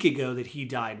week ago that he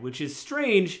died, which is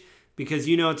strange because,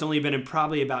 it's only been in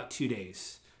probably about 2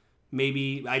 days.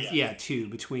 Maybe, 2,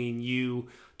 between you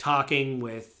talking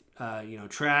with,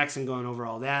 Trax and going over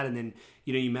all that. And then,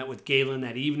 you met with Galen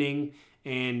that evening.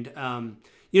 And,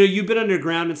 you've been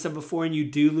underground and stuff before, and you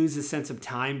do lose a sense of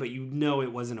time, but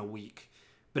it wasn't a week.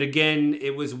 But again,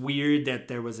 it was weird that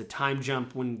there was a time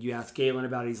jump when you asked Galen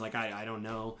about it. He's like, I don't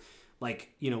know. Like,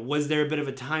 was there a bit of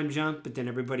a time jump? But then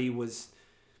everybody was,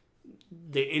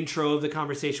 the intro of the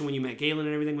conversation when you met Galen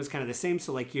and everything was kind of the same.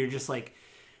 So, like, you're just like,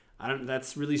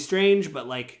 that's really strange, but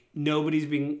like nobody's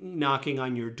been knocking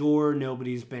on your door.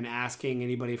 Nobody's been asking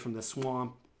anybody from the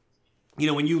swamp.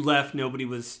 When you left, nobody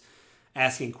was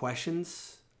asking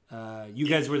questions. You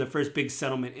guys were the first big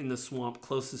settlement in the swamp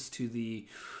closest to the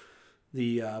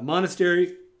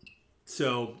monastery.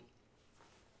 So,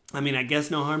 I mean, I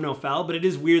guess no harm, no foul, but it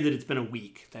is weird that it's been a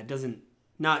week. That doesn't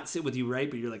not sit with you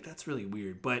right, but you're like, that's really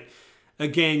weird. But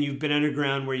again, you've been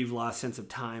underground where you've lost sense of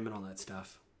time and all that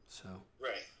stuff. So.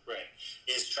 Right.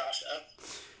 Is Josh up?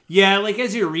 Yeah, like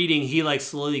as you're reading, he like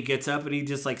slowly gets up and he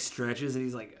just like stretches and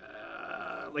he's like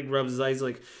rubs his eyes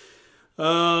like,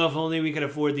 oh, if only we could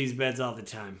afford these beds all the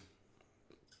time.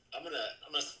 I'm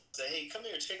gonna say, hey, come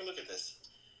here, take a look at this.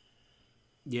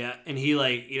 Yeah, and he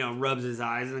like, rubs his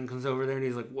eyes and then comes over there and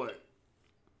he's like, what?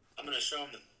 I'm gonna show him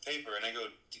the paper and I go,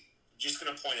 just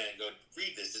gonna point at it and go,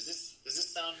 read this. Does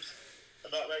this sound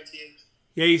about right to you?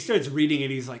 Yeah, he starts reading it.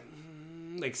 He's like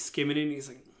skimming it and he's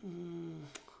like,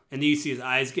 and then you see his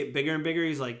eyes get bigger and bigger.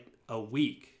 He's like, a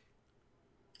week.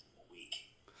 A week.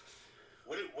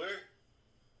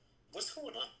 What's going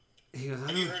on? He goes,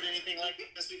 have you heard anything like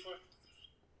this before?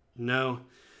 No,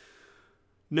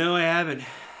 I haven't.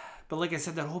 But like I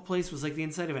said, that whole place was like the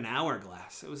inside of an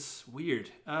hourglass. It was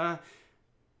weird. And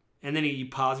then he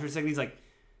paused for a second. He's like,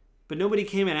 but nobody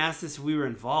came and asked us if we were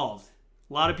involved.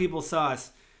 A lot of people saw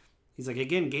us. He's like,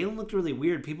 again, Galen looked really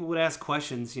weird. People would ask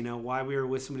questions, why we were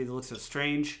with somebody that looked so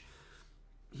strange.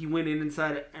 He went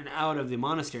inside and out of the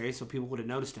monastery, so people would have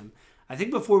noticed him. I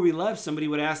think before we left, somebody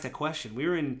would ask a question. We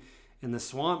were in the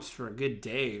swamps for a good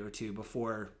day or two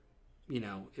before,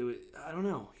 it was, I don't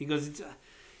know. He goes,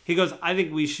 I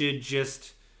think we should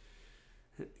just,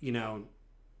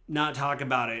 not talk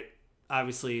about it,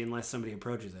 obviously, unless somebody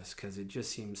approaches us, because it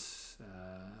just seems,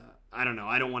 I don't know.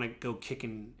 I don't want to go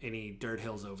kicking any dirt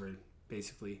hills over,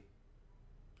 basically.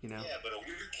 Yeah, but a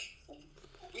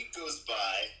week goes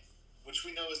by, which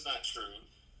we know is not true.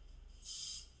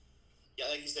 Yeah,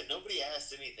 like you said, nobody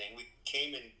asked anything. We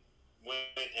came and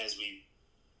went as we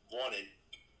wanted.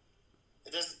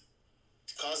 It doesn't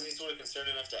cause any sort of concern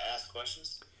enough to ask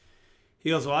questions.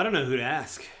 He goes, well, I don't know who to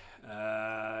ask.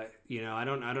 I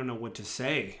don't know what to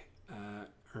say.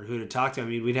 or who to talk to. I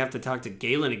mean, we'd have to talk to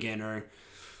Galen again, or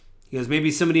he goes,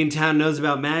 maybe somebody in town knows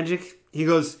about magic. He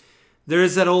goes,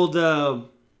 there's that old.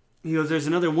 He goes, there's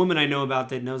another woman I know about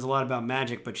that knows a lot about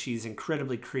magic, but she's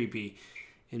incredibly creepy,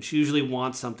 and she usually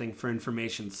wants something for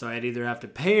information. So I'd either have to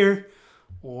pay her,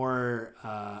 or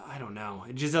I don't know.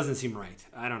 It just doesn't seem right.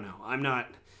 I don't know. I'm not.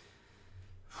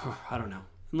 I don't know.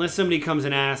 Unless somebody comes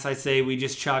and asks, I say we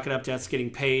just chalk it up to us getting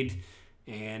paid,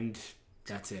 and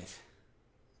that's it.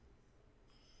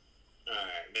 All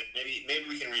right. Maybe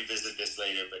we can revisit this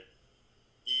later, but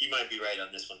you might be right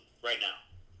on this one right now.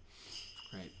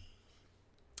 Right.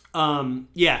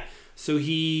 Yeah. So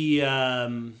he's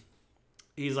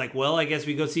like, well, I guess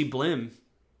we go see Blim.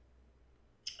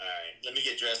 All right. Let me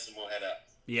get dressed and we'll head up.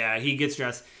 Yeah, he gets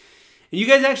dressed. And you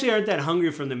guys actually aren't that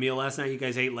hungry from the meal last night. You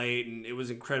guys ate late, and it was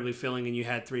incredibly filling, and you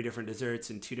had 3 different desserts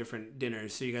and 2 different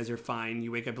dinners. So you guys are fine.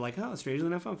 You wake up like, oh, strangely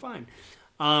enough, I'm fine.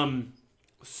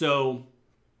 So,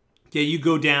 yeah, you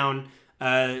go down.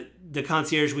 The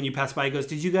concierge, when you pass by, goes,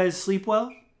 did you guys sleep well?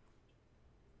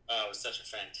 Oh, it was such a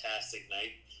fantastic night.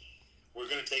 We're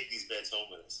going to take these beds home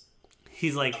with us.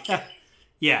 He's like,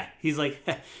 yeah. He's like,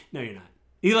 no, you're not.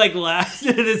 He like laughs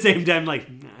at the same time, like,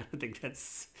 nah, I don't think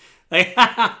that's like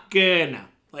good now.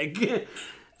 Like,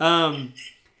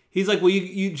 he's like, well,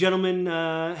 you gentlemen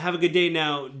have a good day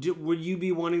now. Would you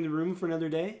be wanting the room for another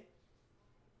day?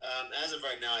 As of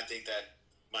right now, I think that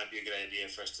might be a good idea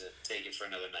for us to take it for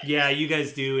another night. Yeah, you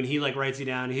guys do. And he like writes you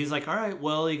down. He's like, all right,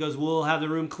 well, he goes, we'll have the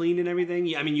room cleaned and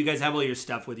everything. I mean, you guys have all your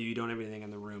stuff with you. You don't have anything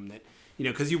in the room that,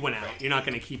 because you went out. You're not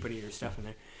going to keep any of your stuff in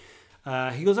there.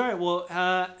 He goes, all right, well,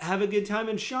 have a good time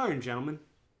in Sharn, gentlemen.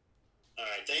 All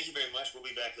right, thank you very much. We'll be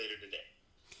back later today.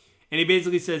 And he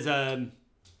basically says,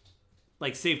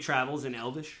 like, safe travels in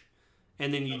Elvish.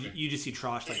 And then you just see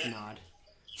Trosh, like, nod.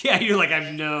 Yeah, you're like,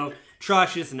 I know.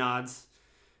 Trosh just nods.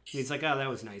 And he's like, oh, that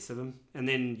was nice of him. And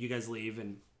then you guys leave,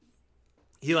 and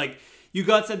he, like, you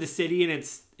go outside the city, and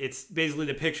it's basically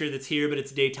the picture that's here, but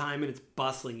it's daytime, and it's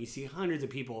bustling. You see hundreds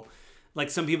of people. Like,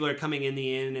 some people are coming in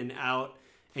the inn and out,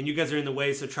 and you guys are in the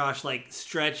way, so Trosh, like,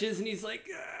 stretches, and he's like,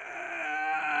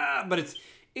 ah! But it's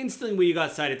instantly when you go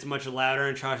outside, it's much louder,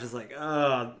 and Trosh is like,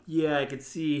 oh, yeah, I can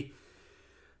see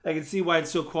why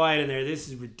it's so quiet in there. This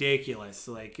is ridiculous.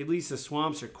 Like, at least the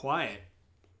swamps are quiet.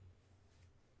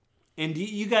 And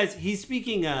you guys, he's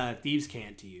speaking Thieves'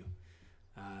 Cant to you.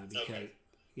 Because,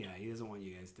 yeah, he doesn't want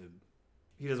you guys.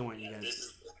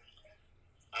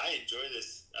 I enjoy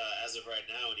this as of right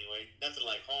now anyway. Nothing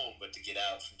like home, but to get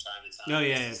out from time to time. Oh,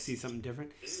 yeah, see something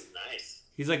different. This is nice.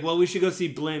 He's like, well, we should go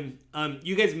see Blim.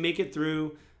 You guys make it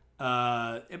through.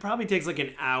 It probably takes like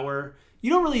an hour. You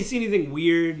don't really see anything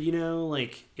weird,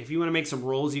 like if you want to make some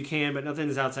rolls, you can, but nothing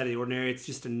is outside of the ordinary. It's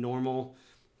just a normal,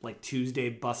 like, Tuesday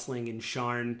bustling in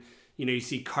Sharn. You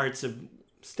see carts of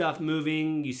stuff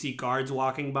moving. You see guards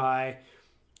walking by,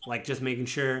 like, just making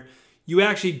sure. You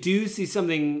actually do see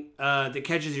something that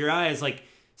catches your eye, is like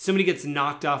somebody gets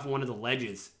knocked off one of the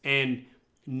ledges, and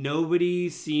nobody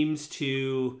seems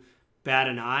to bat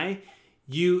an eye.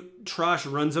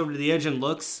 Trosh runs over to the edge and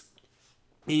looks,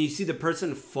 and you see the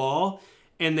person fall,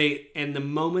 and the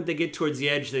moment they get towards the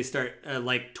edge, they start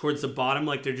like towards the bottom,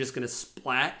 like they're just gonna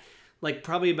splat, like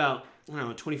probably about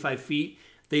 25 feet.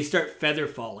 They start feather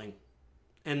falling,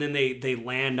 and then they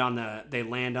land on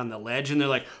the ledge, and they're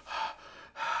like,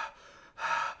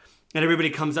 and everybody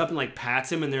comes up and like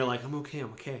pats him, and they're like, I'm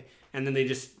okay, and then they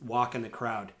just walk in the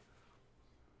crowd.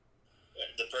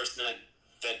 The person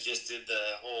that just did the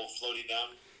whole floating down,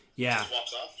 just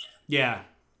walks off. Yeah.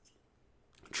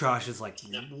 Trosh is like,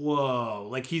 whoa,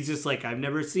 like he's just like, I've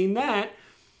never seen that.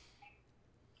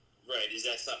 Right? Is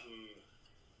that something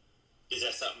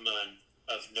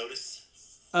of notice?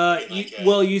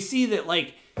 You see that,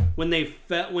 like, when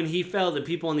he fell, the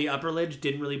people on the upper ledge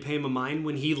didn't really pay him a mind.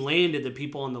 When he landed, the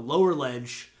people on the lower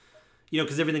ledge,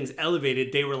 because everything's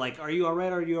elevated, they were like, are you all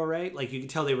right? Are you all right? Like, you can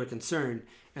tell they were concerned.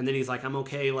 And then he's like, I'm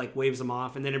okay, like, waves them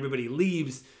off. And then everybody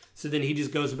leaves. So then he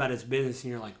just goes about his business,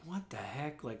 and you're like, what the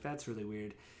heck? Like, that's really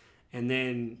weird. And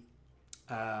then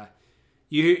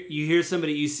you hear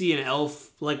somebody, you see an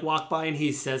elf, like, walk by, and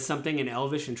he says something in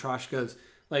Elvish, and Trosh goes,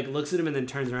 like, looks at him and then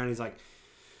turns around, and he's like,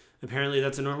 apparently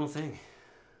that's a normal thing.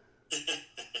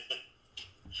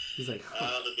 He's like,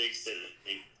 the big city.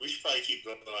 We should probably keep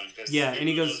going. Yeah, and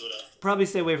he goes, probably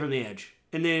stay away from the edge.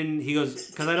 And then he goes,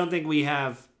 because I don't think we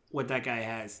have what that guy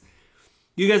has.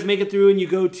 You guys make it through, and you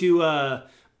go to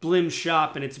Blim's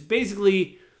shop, and it's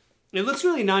basically, it looks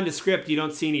really nondescript. You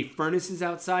don't see any furnaces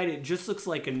outside. It just looks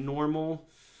like a normal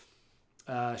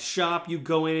shop. You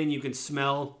go in, and you can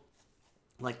smell,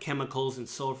 like, chemicals and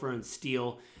sulfur and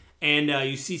steel. And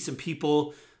you see some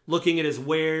people looking at his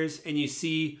wares, and you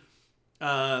see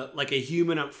like a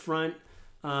human up front,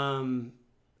 and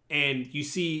you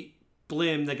see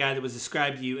Blim, the guy that was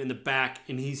described to you, in the back,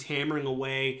 and he's hammering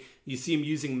away. You see him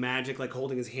using magic, like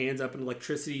holding his hands up and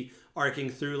electricity arcing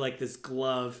through like this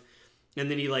glove,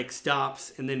 and then he like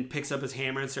stops and then picks up his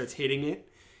hammer and starts hitting it,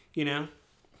 you know?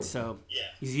 So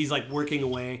he's like working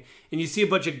away, and you see a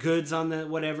bunch of goods on the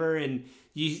whatever, and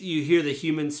you hear the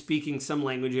humans speaking some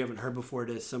language you haven't heard before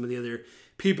to some of the other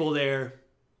people there.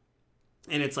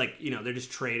 And it's like, you know, they're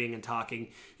just trading and talking.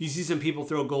 You see some people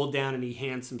throw gold down, and he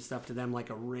hands some stuff to them, like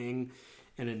a ring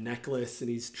and a necklace, and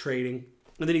he's trading.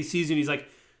 And then he sees you, and he's like,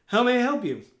 how may I help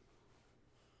you?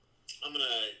 I'm going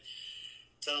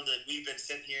to tell him that we've been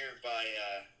sent here by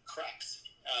Crux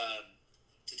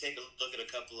to take a look at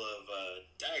a couple of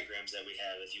diagrams that we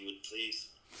have, if you would please.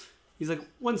 He's like,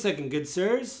 1 second, good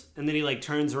sirs. And then he like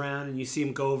turns around, and you see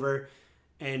him go over,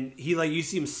 and he like, you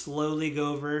see him slowly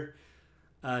go over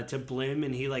to Blim,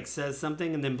 and he like says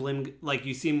something, and then Blim, like,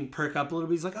 you see him perk up a little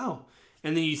bit. He's like, oh.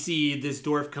 And then you see this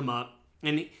dwarf come up,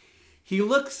 and he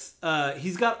looks,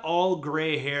 he's got all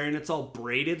gray hair, and it's all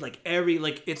braided, like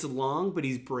it's long, but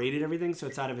he's braided everything so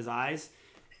it's out of his eyes.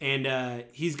 And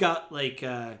he's got like,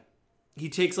 he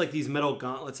takes like these metal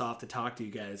gauntlets off to talk to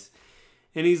you guys.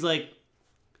 And he's like,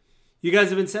 you guys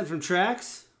have been sent from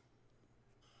Trax?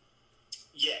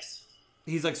 Yes.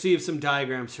 He's like, so you have some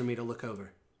diagrams for me to look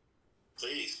over?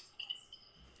 Please.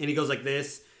 And he goes like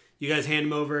this. You guys hand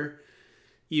him over.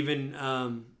 Even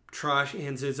Trosh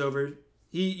hands his over.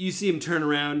 You see him turn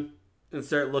around and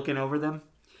start looking over them.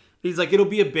 He's like, it'll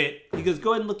be a bit. He goes,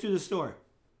 go ahead and look through the store.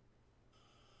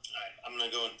 All right, I'm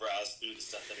going to go and browse through the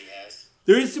stuff that he has.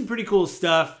 There is some pretty cool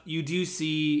stuff. You do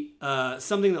see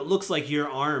something that looks like your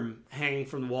arm hanging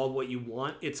from the wall, what you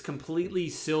want. It's completely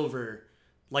silver,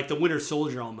 like the Winter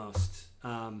Soldier almost.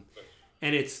 And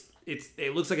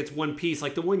it looks like it's one piece.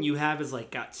 Like the one you have is like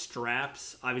got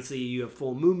straps. Obviously you have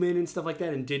full movement and stuff like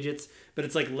that and digits, but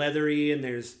it's like leathery and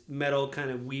there's metal kind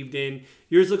of weaved in.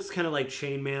 Yours looks kind of like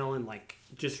chainmail and like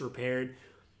just repaired.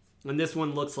 And this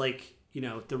one looks like, you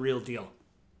know, the real deal.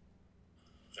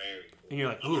 Very cool. And you're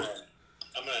like, ooh.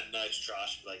 I'm going to nudge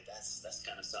Josh, like, that's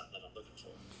kind of something that I'm looking for.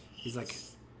 He's like,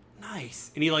 nice.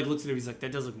 And he like looks at him. He's like,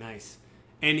 that does look nice.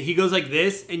 And he goes like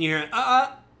this, and you hear,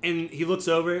 and he looks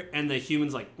over, and the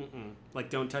human's like, like,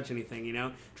 don't touch anything, you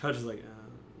know? Trosh is like,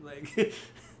 like,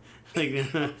 I'm going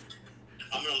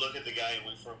to look at the guy and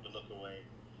wait for him to look away.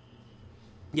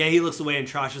 Yeah, he looks away, and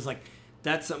Trosh is like,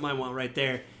 that's something I want right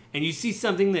there. And you see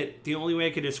something that, the only way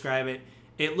I could describe it,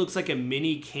 it looks like a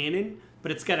mini cannon,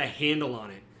 but it's got a handle on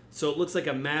it. So it looks like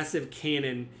a massive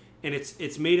cannon, and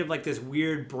it's made of like this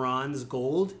weird bronze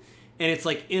gold, and it's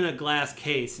like in a glass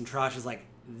case, and Trosh is like,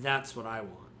 that's what I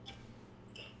want.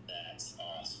 That's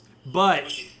awesome. But how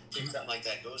much do you think something like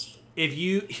that goes for? If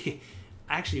you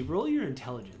actually roll your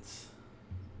intelligence.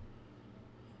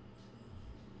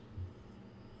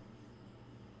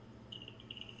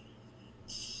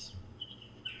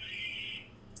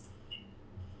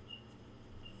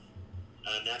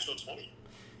 Natural 20.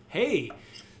 Hey,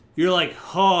 you're like,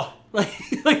 oh, like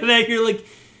that. You're like,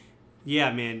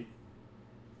 yeah, man.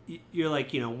 You're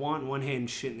like, you know, want one hand,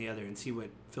 shit in the other, and see what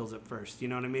fills up first. You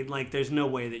know what I mean? Like, there's no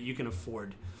way that you can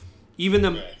afford even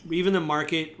the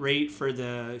market rate for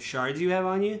the shards you have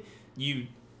on you.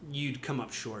 You'd come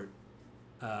up short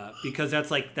because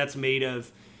that's made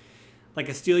of like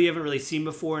a steel you haven't really seen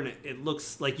before, and it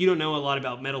looks like you don't know a lot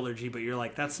about metallurgy, but you're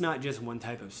like, that's not just one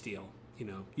type of steel. You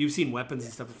know, you've seen weapons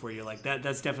and stuff before. You're like,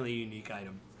 that's definitely a unique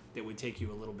item that would take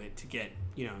you a little bit to get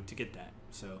that.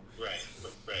 So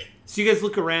right. So you guys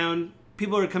look around.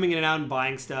 People are coming in and out and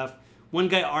buying stuff. One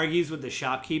guy argues with the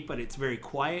shopkeep, but it's very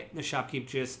quiet. The shopkeep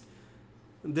just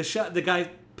the guy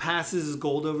passes his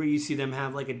gold over. You see them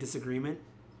have like a disagreement,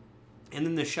 and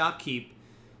then the shopkeep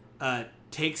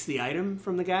takes the item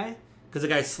from the guy because the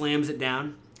guy slams it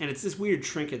down, and it's this weird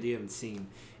trinket that you haven't seen.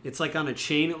 It's like on a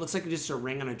chain. It looks like just a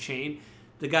ring on a chain.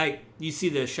 The guy, you see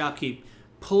the shopkeep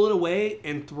pull it away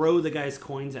and throw the guy's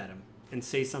coins at him and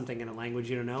say something in a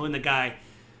language you don't know. And the guy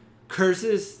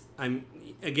curses.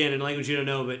 Again, in a language you don't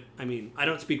know, but I mean, I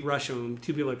don't speak Russian. When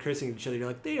two people are cursing at each other, you're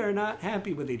like, they are not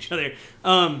happy with each other.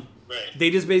 Right.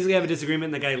 They just basically have a disagreement,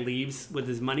 and the guy leaves with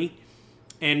his money.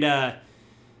 And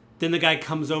then the guy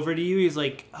comes over to you. He's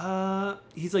like,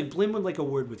 Blim would like a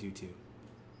word with you two.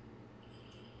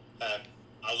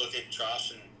 I'll look at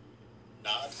Trosh and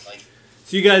nod. Like,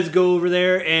 so you guys go over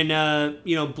there, and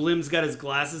Blim's got his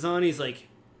glasses on. He's like,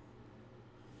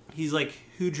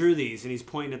 who drew these? And he's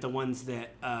pointing at the ones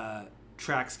that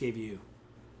Trax gave you.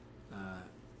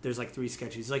 There's like 3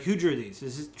 sketches. He's like, who drew these?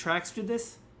 Is this Trax did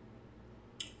this?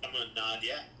 I'm gonna nod,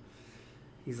 yeah.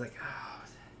 He's like, oh,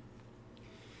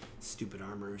 stupid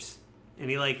armors. And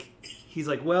he's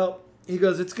like, well, he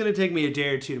goes, it's going to take me a day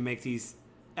or two to make these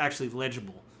actually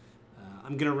legible.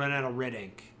 I'm going to run out of red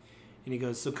ink. And he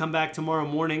goes, so come back tomorrow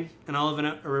morning and I'll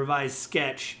have a revised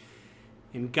sketch.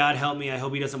 And God help me, I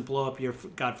hope he doesn't blow up your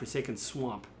godforsaken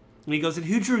swamp. And he goes, and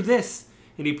who drew this?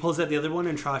 And he pulls out the other one,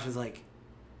 and Trosh is like,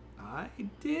 I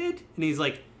did? And he's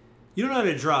like, you don't know how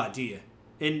to draw, do you?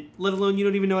 And let alone you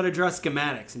don't even know how to draw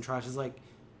schematics. And Trosh is like,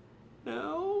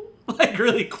 no. Like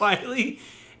really quietly.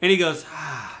 And he goes,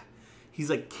 He's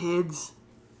like, kids.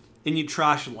 And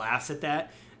Trosh laughs at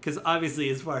that. Because obviously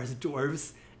as far as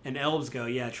dwarves and elves go,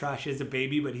 yeah, Trosh is a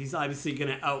baby, but he's obviously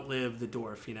going to outlive the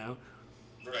dwarf, you know?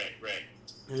 Right.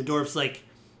 And the dwarf's like,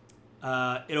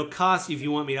 it'll cost you if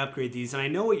you want me to upgrade these, and I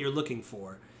know what you're looking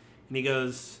for. And he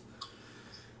goes,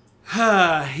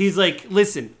 he's like,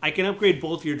 listen, I can upgrade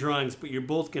both your drawings, but you're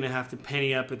both going to have to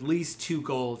penny up at least 2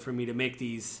 gold for me to make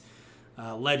these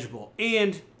legible.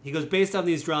 And he goes, based on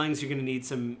these drawings, you're going to need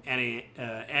some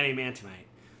adamantium.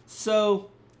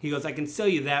 So he goes, I can sell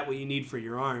you that, what you need for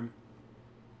your arm.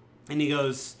 And he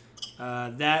goes,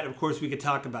 that, of course, we could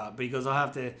talk about. But he goes,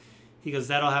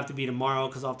 that'll have to be tomorrow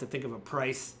because I'll have to think of a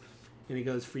price. And he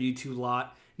goes, for you 2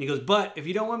 lot. And he goes, but if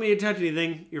you don't want me to touch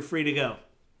anything, you're free to go.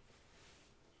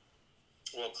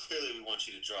 Well, clearly we want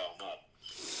you to draw them up.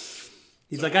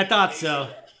 He's like, I thought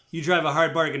so. You drive a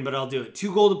hard bargain, but I'll do it.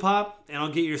 2 gold a pop, and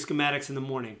I'll get your schematics in the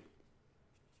morning.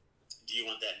 Do you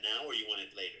want that now or you want it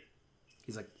later?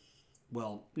 He's like,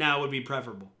 well, now would be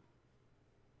preferable.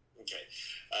 Okay.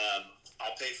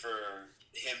 I'll pay for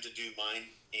him to do mine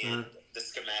and the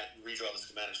schematic, redraw the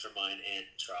schematics for mine and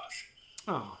Trosh.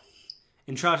 Oh.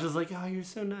 And Trosh is like, oh, you're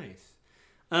so nice.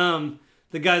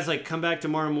 The guy's like, come back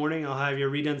tomorrow morning. I'll have your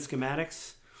redone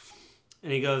schematics.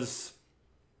 And he goes,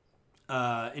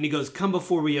 come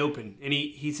before we open. And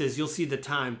he says, you'll see the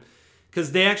time.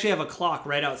 Because they actually have a clock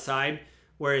right outside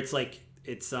where it's like,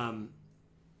 it's just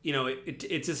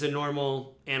a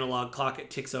normal analog clock.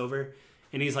 It ticks over.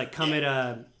 And he's like, come at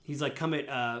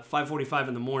 5:45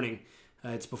 in the morning.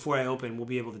 It's before I open. We'll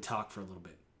be able to talk for a little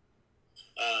bit.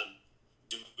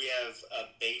 Do we have a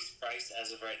base price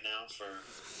as of right now for?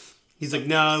 He's like,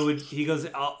 no. He goes,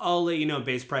 I'll let you know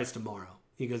base price tomorrow.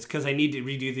 He goes, because I need to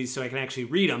redo these so I can actually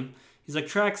read them. He's like,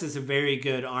 Trax is a very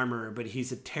good armorer, but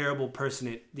he's a terrible person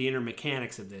at the inner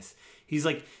mechanics of this. He's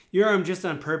like, your arm just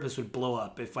on purpose would blow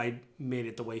up if I made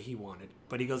it the way he wanted.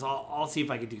 But he goes, I'll see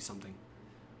if I could do something.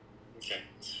 Okay.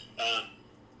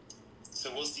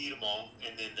 So we'll see you tomorrow,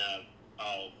 and then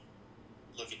I'll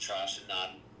look at Trosh and nod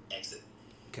and exit.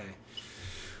 Okay.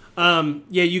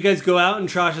 Yeah, you guys go out, and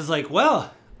Trosh is like,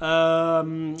 well, what are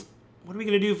we going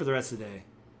to do for the rest of the day?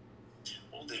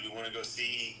 Well, did we want to go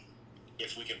see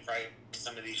if we can price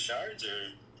some of these shards, or?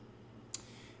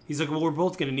 He's like, well, we're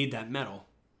both going to need that metal.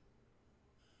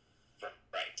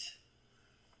 Right.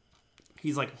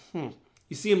 He's like,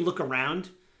 You see him look around,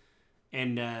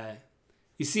 and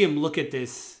you see him look at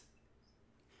this.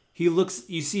 You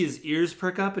see his ears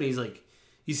perk up, and he's like,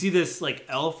 you see this like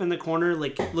elf in the corner,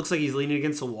 like looks like he's leaning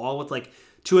against a wall with like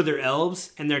 2 other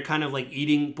elves, and they're kind of like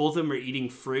eating. Both of them are eating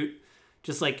fruit,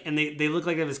 just like, and they look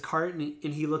like they have his cart, and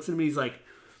he looks at him. And he's like,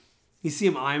 you see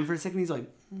him eye him for a second. He's like,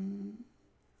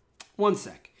 1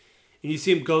 sec, and you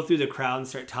see him go through the crowd and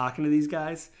start talking to these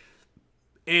guys,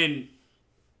 and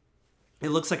it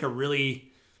looks like a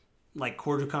really like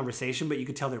cordial conversation, but you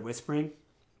could tell they're whispering.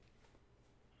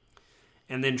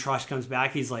 And then Trosh comes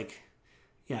back. He's like,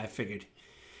 yeah, I figured.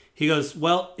 He goes,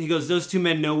 those 2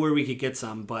 men know where we could get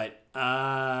some, but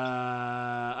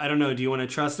I don't know. Do you want to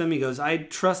trust them? He goes, I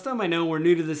trust them. I know we're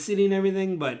new to the city and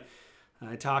everything, but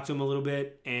I talked to them a little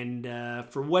bit. And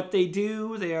for what they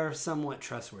do, they are somewhat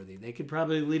trustworthy. They could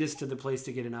probably lead us to the place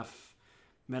to get enough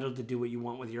metal to do what you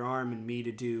want with your arm and me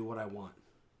to do what I want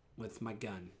with my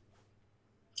gun.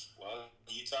 Well,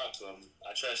 you talk to them.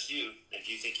 I trust you if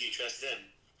you think you trust them.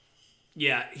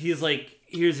 Yeah, he's like,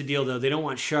 here's the deal, though. They don't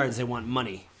want shards. They want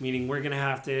money, meaning we're going to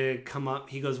have to come up.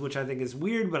 He goes, which I think is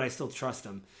weird, but I still trust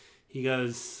him. He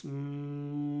goes,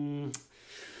 all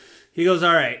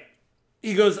right.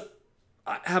 He goes,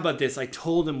 how about this? I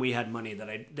told him we had money,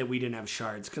 that we didn't have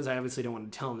shards, because I obviously don't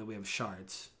want to tell him that we have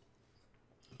shards.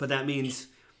 But that means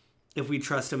if we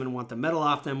trust him and want the metal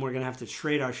off them, we're going to have to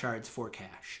trade our shards for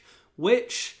cash,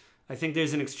 which I think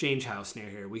there's an exchange house near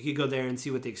here. We could go there and see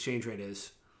what the exchange rate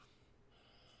is.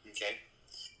 Okay.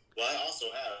 Well, I also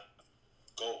have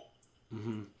gold.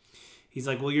 Mm-hmm. He's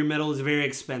like, well, your metal is very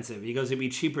expensive. He goes, it'd be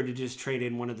cheaper to just trade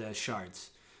in one of the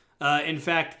shards. In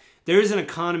fact, there is an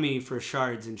economy for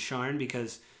shards in Sharn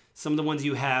because some of the ones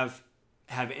you have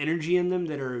energy in them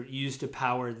that are used to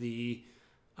power the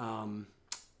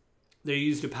They're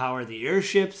used to power the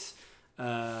airships,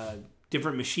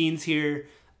 different machines here.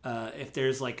 If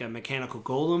there's like a mechanical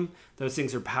golem, those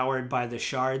things are powered by the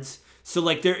shards. So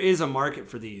like there is a market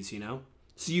for these, you know?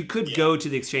 So you could go to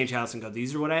the exchange house and go,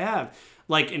 these are what I have.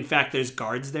 Like, in fact, there's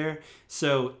guards there.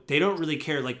 So they don't really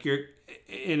care. Like,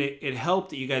 and it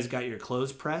helped that you guys got your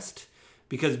clothes pressed.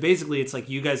 Because basically it's like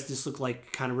you guys just look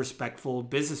like kind of respectful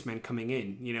businessmen coming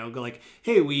in. You know, go like,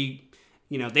 hey,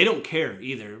 they don't care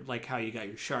either, like how you got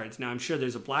your shards. Now, I'm sure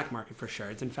there's a black market for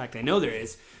shards. In fact, I know there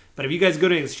is. But if you guys go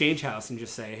to an exchange house and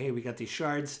just say, hey, we got these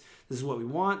shards, this is what we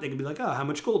want, they can be like, oh, how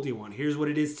much gold do you want? Here's what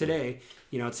it is today.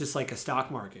 You know, it's just like a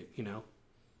stock market, you know?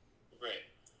 Right.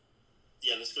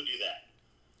 Yeah, let's go do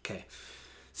that. Okay.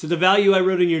 So the value I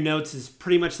wrote in your notes is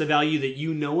pretty much the value that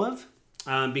you know of,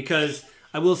 because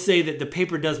I will say that the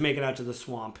paper does make it out to the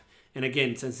swamp. And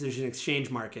again, since there's an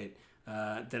exchange market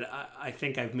that I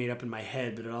think I've made up in my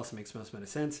head, but it also makes most amount of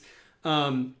sense,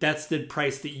 that's the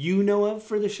price that you know of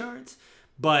for the shards.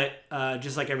 But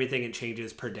just like everything, it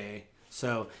changes per day.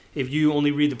 So if you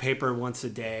only read the paper once a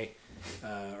day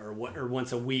or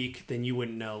once a week, then you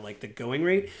wouldn't know like the going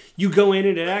rate. You go in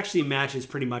and it actually matches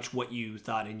pretty much what you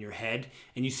thought in your head.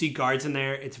 And you see guards in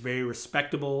there. It's very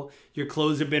respectable. Your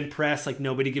clothes have been pressed. Like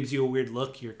nobody gives you a weird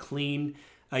look. You're clean.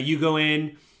 You go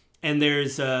in and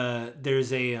there's a 2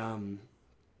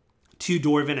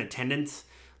 dwarven attendants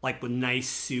like with nice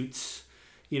suits.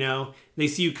 You know, they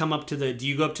see you come up to do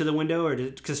you go up to the window or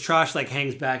because Trosh like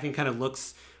hangs back and kind of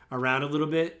looks around a little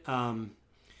bit.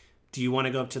 Do you want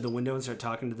to go up to the window and start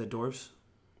talking to the dwarves?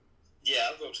 Yeah,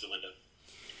 I'll go up to the window.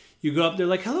 You go up there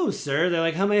like, hello, sir. They're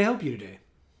like, how may I help you today?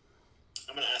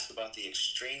 I'm going to ask about the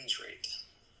exchange rate.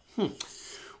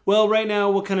 Well, right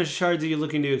now, what kind of shards are you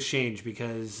looking to exchange?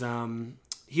 Because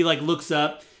he like looks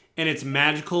up and it's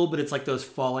magical, but it's like those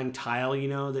falling tile, you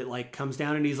know, that like comes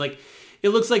down and he's like, it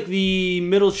looks like the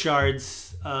middle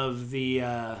shards of the...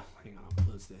 hang on, I'll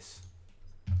close this.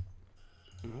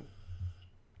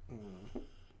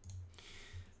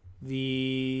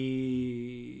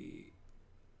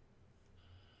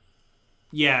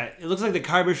 Yeah, it looks like the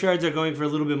Kyber shards are going for a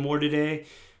little bit more today,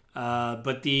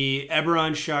 but the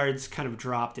Eberron shards kind of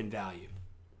dropped in value.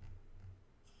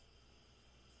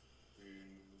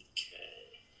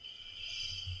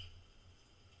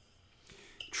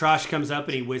 Trosh comes up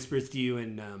and he whispers to you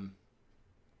in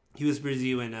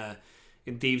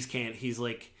Dave's cant. He's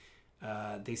like,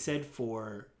 they said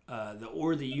for the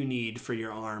ore that you need for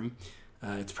your arm,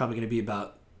 it's probably going to be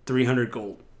about 300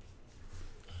 gold.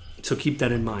 So keep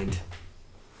that in mind.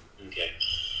 Okay.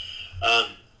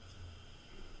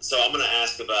 So I'm going to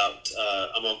ask about,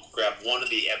 I'm going to grab one of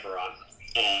the Eberron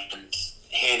and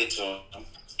hand it to them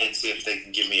and see if they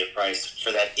can give me a price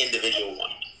for that individual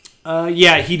one.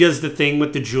 Yeah, he does the thing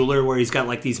with the jeweler where he's got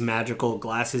like these magical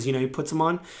glasses, you know, he puts them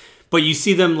on. But you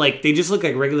see them like, they just look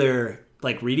like regular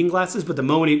like reading glasses, but the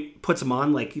moment he puts them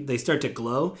on, like they start to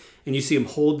glow and you see him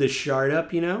hold this shard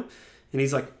up, you know? And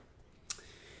he's like,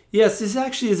 yes, this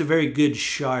actually is a very good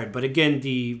shard, but again,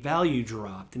 the value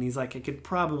dropped. And he's like, I could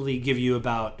probably give you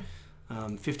about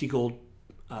 50 gold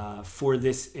for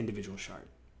this individual shard.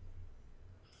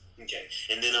 Okay,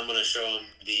 and then I'm going to show him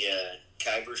the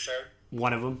Kyber shard.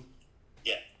 One of them?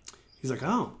 Yeah. He's like,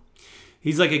 oh.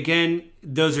 He's like, again,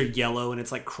 those are yellow and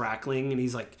it's like crackling. And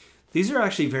he's like, these are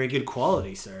actually very good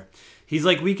quality, sir. He's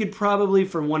like, we could probably,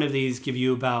 for one of these, give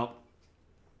you about...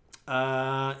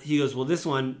 he goes, well, this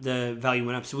one, the value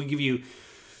went up. So we give you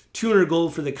 200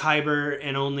 gold for the Kyber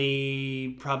and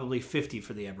only probably 50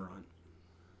 for the Eberron.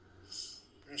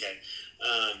 Okay.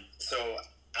 So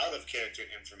out of character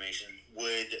information,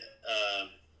 would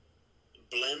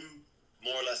Blim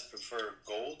more or less prefer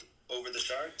gold over the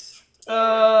shards?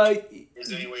 Is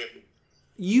there any way of...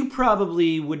 You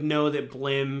probably would know that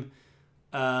Blim...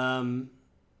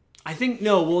 I think,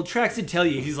 no, well, Trax did tell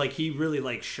you, he's like, he really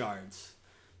likes shards.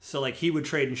 So, like, he would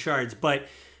trade in shards, but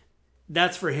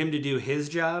that's for him to do his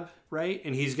job, right?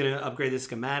 And he's going to upgrade the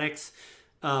schematics.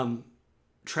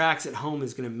 Trax at home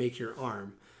is going to make your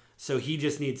arm. So he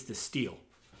just needs the steel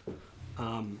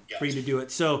for you to do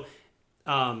it. So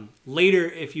later,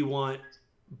 if you want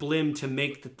Blim to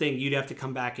make the thing, you'd have to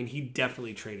come back and he'd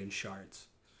definitely trade in shards.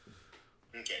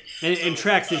 Okay. And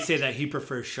Trax did say that he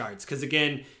prefers shards because,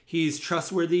 again, he's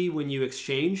trustworthy when you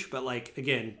exchange. But, like,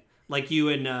 again, like you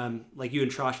and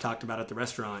Trosh talked about at the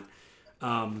restaurant,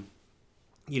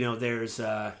 you know, there's,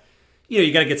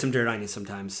 you got to get some dirt on you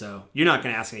sometimes. So you're not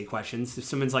going to ask any questions. If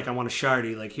someone's like, I want a shard,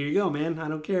 you're like, here you go, man. I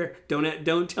don't care.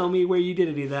 Don't tell me where you did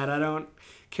any of that. I don't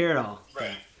care at all.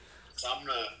 Right. So I'm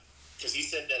going to, because he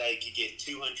said that I could get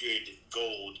 200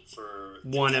 gold for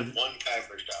one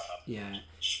Kyber job. Yeah.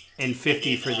 And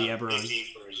 50 for the Eberron.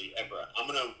 50 for the Eberron.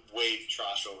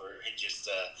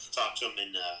 to him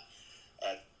in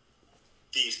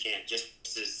Thieves' Camp just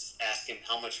to ask him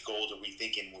how much gold are we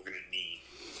thinking we're going to need.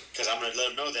 Because I'm going to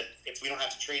let him know that if we don't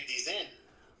have to trade these in,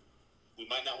 we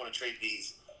might not want to trade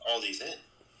all these in.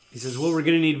 He says, well, we're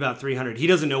going to need about 300. He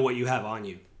doesn't know what you have on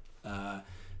you.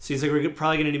 So he's like, we're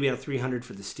probably going to need about 300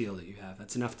 for the steel that you have.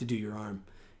 That's enough to do your arm.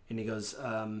 And he goes,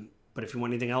 but if you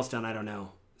want anything else done, I don't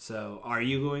know. So are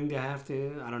you going to have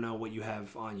to? I don't know what you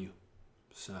have on you.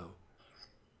 So.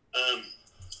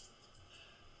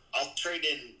 I'll trade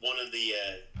in one of the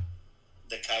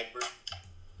Kyber.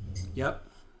 Yep.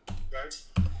 Guards.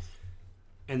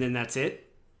 And then that's it?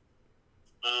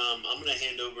 I'm going to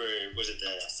hand over, was it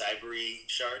the Cybery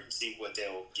shard, and see what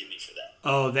they'll give me for that.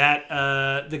 Oh,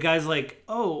 that, the guy's like,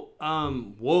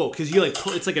 whoa, because you like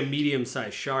pull, it's like a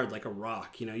medium-sized shard, like a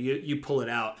rock, you know, you pull it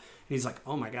out, and he's like,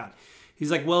 oh my god. He's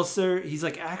like, well, sir, he's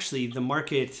like, actually, the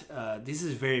market, this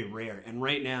is very rare, and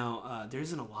right now, there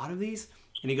isn't a lot of these,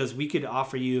 and he goes, we could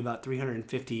offer you about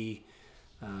 350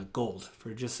 gold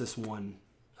for just this one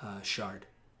shard.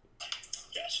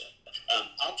 Gotcha.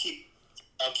 I'll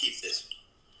keep this one.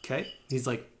 Okay. He's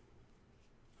like,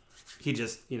 he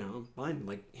just, fine,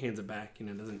 like, hands it back,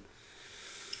 doesn't.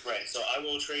 Right, so I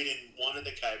will trade in one of the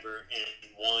Kyber and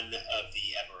one of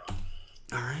the Eberron.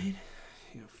 All right.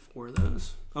 4 of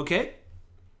those. Okay.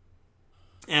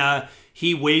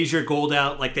 He weighs your gold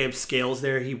out, like they have scales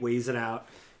there. He weighs it out,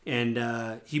 and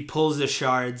he pulls the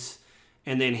shards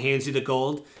and then hands you the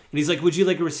gold. And he's like, would you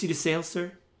like a receipt of sale,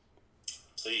 sir?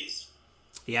 Please.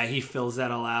 Yeah, he fills that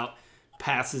all out,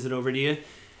 passes it over to you.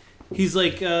 He's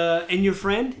like, and your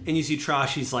friend? And you see Trosh,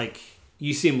 he's like,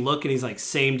 you see him look, and he's like,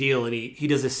 same deal, and he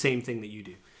does the same thing that you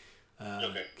do.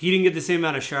 Okay. He didn't get the same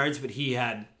amount of shards, but he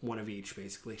had one of each,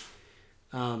 basically.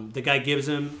 The guy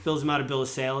fills him out a bill of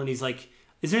sale, and he's like,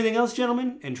 is there anything else,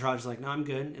 gentlemen? And Trosh's like, no, I'm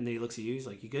good. And then he looks at you, he's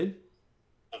like, you good?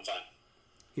 I'm fine.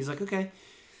 He's like, okay.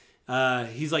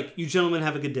 He's like, you gentlemen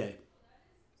have a good day.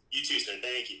 You too, sir.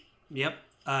 Thank you. Yep.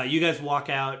 You guys walk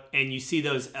out, and you see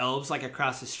those elves, like,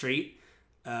 across the street.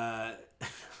 And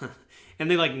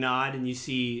they like nod, and you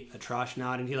see a Trosh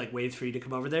nod, and he like waits for you to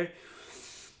come over there. And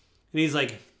he's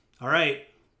like, all right,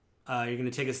 you're going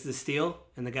to take us to the steel?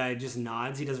 And the guy just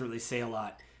nods. He doesn't really say a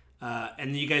lot. And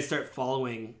then you guys start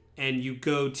following, and you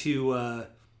go to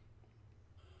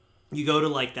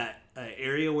like that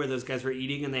area where those guys were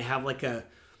eating, and they have like a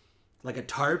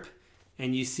tarp,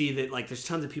 and you see that like there's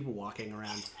tons of people walking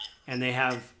around, and they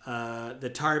have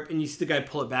the tarp, and you see the guy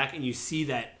pull it back, and you see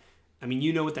that, I mean,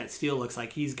 you know what that steel looks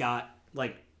like. He's got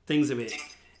like things of it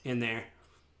in there,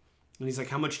 and he's like,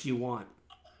 how much do you want?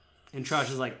 And Trosh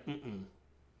is like,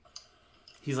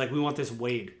 He's like, we want this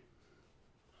weighed.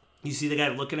 You see the guy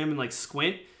look at him and like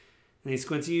squint, and he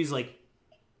squints at you. He's like,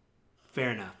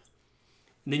 fair enough.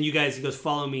 And then he goes,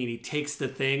 follow me, and he takes the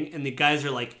thing, and the guys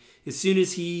are like, as soon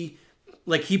as he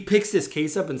picks this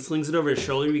case up and slings it over his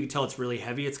shoulder, you can tell it's really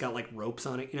heavy. It's got like ropes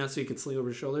on it, so he can sling over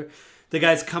his shoulder. The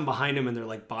guys come behind him, and they're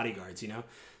like bodyguards,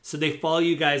 So they follow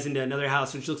you guys into another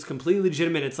house, which looks completely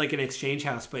legitimate. It's like an exchange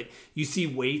house, but you see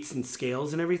weights and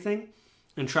scales and everything.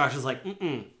 And Trosh is like,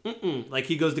 Like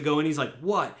he goes to go in, he's like,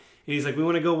 what? And he's like, we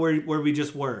want to go where we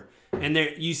just were. And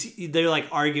they're like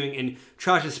arguing, and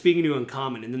Trosh is speaking to him in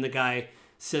common. And then the guy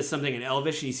says something in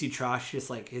Elvish, and you see Trosh just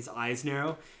like his eyes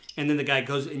narrow. And then the guy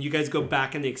goes, and you guys go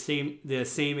back in the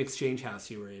same exchange house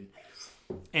you were in.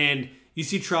 And you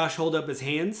see Trosh hold up his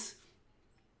hands,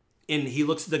 and he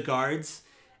looks at the guards,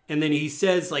 and then he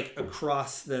says like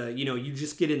across the, you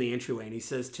just get in the entryway, and he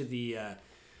says to the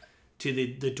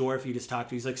dwarf you just talked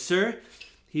to, he's like, sir,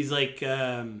 he's like,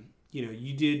 you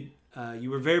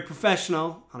were very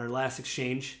professional on our last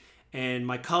exchange, and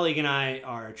my colleague and I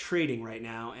are trading right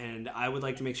now, and I would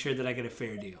like to make sure that I get a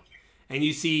fair deal. And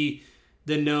you see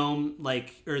the gnome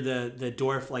or the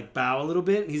dwarf bow a little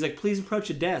bit, and he's like, please approach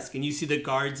the desk. And you see the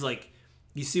guards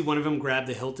you see one of them grab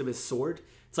the hilt of his sword.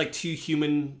 It's like 2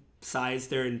 human size.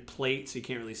 They're in plate, so you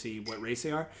can't really see what race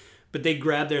they are, but they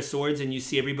grab their swords, and you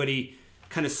see everybody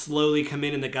kind of slowly come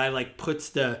in, and the guy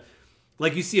puts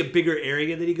you see a bigger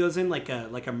area that he goes in, like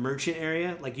a merchant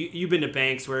area. Like you've been to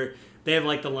banks where they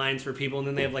have the lines for people, and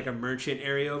then they have a merchant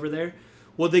area over there.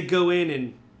 Well, they go in,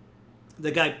 and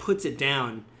the guy puts it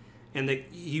down, and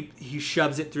he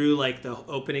shoves it through the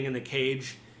opening in the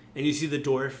cage, and you see the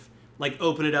dwarf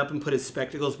open it up and put his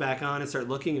spectacles back on and start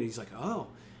looking, and he's like, oh,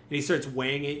 and he starts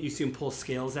weighing it. You see him pull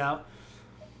scales out,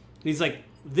 and he's like,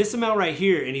 this amount right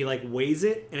here, and he weighs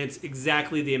it, and it's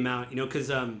exactly the amount, because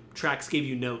Trax gave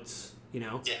you notes, Yeah.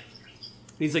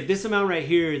 And he's like, this amount right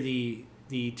here, the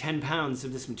 10 pounds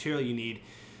of this material you need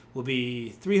will be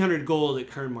 300 gold at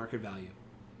current market value.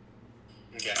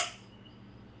 Okay.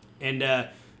 And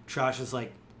Trosh is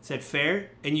like, Is that fair?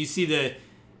 And you see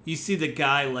the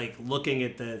guy like looking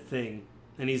at the thing,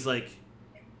 and he's like,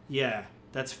 yeah,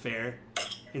 that's fair.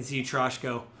 And see Trosh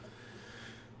go,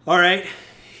 all right.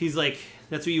 He's like,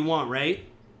 that's what you want, right?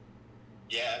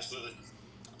 Yeah, absolutely.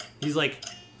 He's like,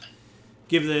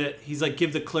 give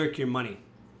the clerk your money.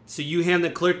 So you hand the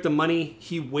clerk the money.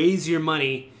 He weighs your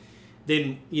money.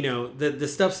 Then, the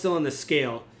stuff's still on the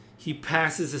scale. He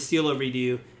passes the steel over to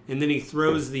you, and then he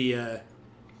throws the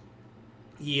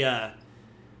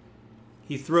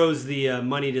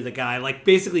money to the guy. Like,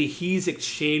 basically, he's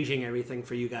exchanging everything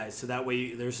for you guys. So that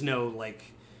way there's no, like,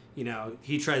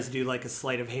 he tries to do, like, a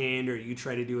sleight of hand, or you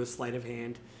try to do a sleight of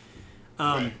hand.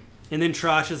 Right. And then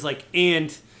Trosh is like,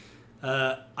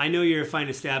 I know you're a fine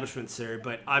establishment, sir,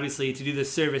 but obviously to do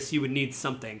this service, you would need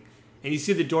something. And you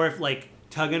see the dwarf, like,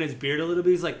 tug on his beard a little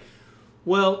bit. He's like,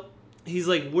 well,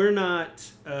 we're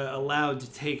not allowed to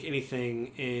take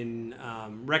anything in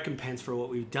recompense for what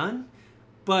we've done.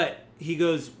 But he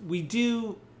goes, we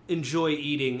do enjoy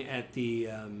eating at the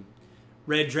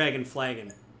Red Dragon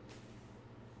Flagon,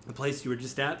 the place you were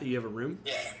just at, that you have a room.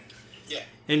 Yeah.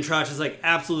 And Trosh is like,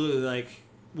 absolutely, like,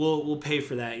 we'll pay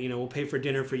for that. We'll pay for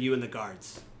dinner for you and the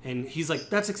guards. And he's like,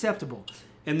 that's acceptable.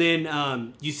 And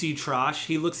then you see Trosh.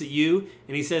 He looks at you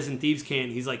and he says in Thieves'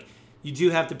 Cant, he's like, you do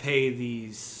have to pay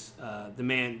these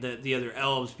the other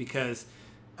elves because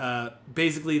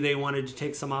basically they wanted to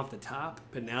take some off the top,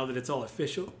 but now that it's all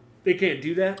official, they can't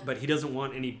do that. But he doesn't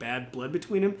want any bad blood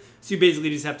between them, so you basically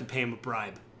just have to pay him a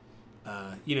bribe.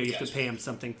 You have to pay him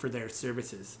something for their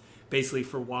services, basically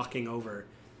for walking over.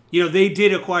 They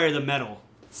did acquire the medal,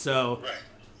 so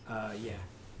yeah.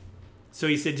 So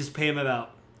he said just pay him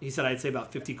I'd say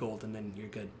about 50 gold, and then you're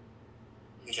good.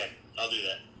 Okay, I'll do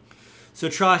that. So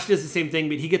Trosh does the same thing,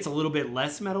 but he gets a little bit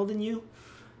less metal than you,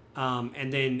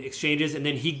 and then exchanges, and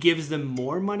then he gives them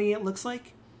more money, it looks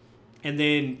like. And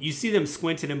then you see them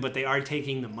squint at him, but they are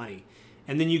taking the money.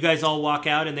 And then you guys all walk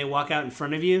out, and they walk out in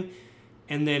front of you,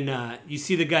 and then you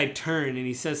see the guy turn, and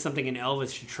he says something in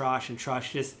Elvish to Trosh, and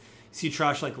Trosh you see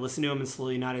Trosh like listen to him and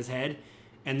slowly nod his head,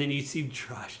 and then you see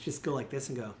Trosh just go like this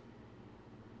and go.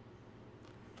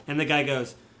 And the guy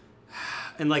goes,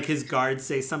 and like his guards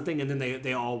say something, and then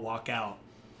they all walk out.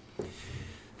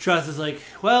 Trosh is like,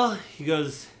 well, he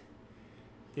goes,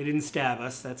 they didn't stab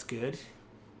us, that's good.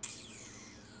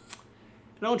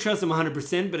 I don't trust him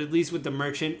 100%, but at least with the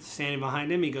merchant standing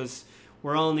behind him, he goes,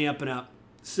 we're all in the up and up.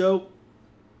 So,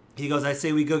 he goes, I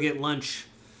say we go get lunch.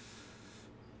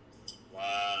 Wow,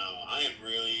 I am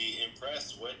really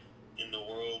impressed. What in the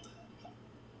world?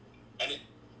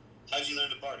 How'd you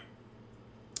learn to barter?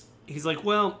 He's like,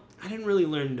 well, I didn't really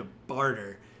learn to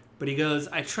barter. But he goes,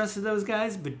 I trusted those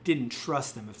guys, but didn't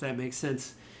trust them, if that makes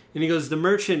sense. And he goes, the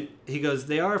merchant, he goes,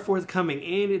 they are forthcoming,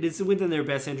 and it is within their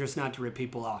best interest not to rip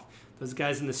people off. Those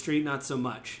guys in the street, not so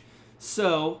much.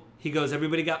 So, he goes,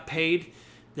 everybody got paid.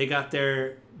 They got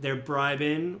their bribe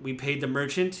in. We paid the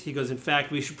merchant. He goes, in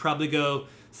fact, we should probably go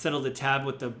settle the tab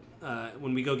with the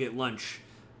when we go get lunch.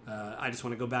 I just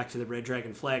want to go back to the Red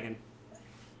Dragon Flagon.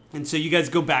 And so you guys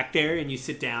go back there and you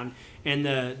sit down, and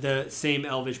the same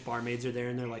Elvish barmaids are there,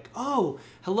 and they're like, oh,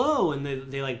 hello, and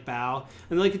they like bow,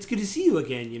 and they're like, it's good to see you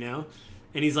again,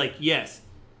 And he's like, yes.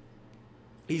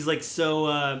 He's like,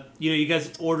 so, you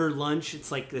guys order lunch.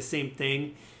 It's like the same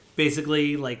thing,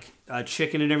 basically, like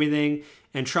chicken and everything.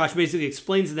 And Trosh basically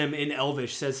explains to them in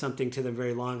Elvish, says something to them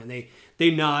very long, and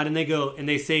they nod, and they go, and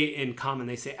they say in common,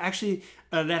 they say, actually,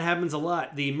 that happens a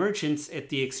lot. The merchants at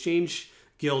the exchange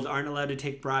guild aren't allowed to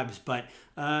take bribes, but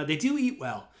they do eat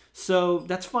well, so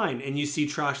that's fine. And you see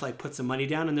Trosh like put some money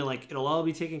down, and they're like, it'll all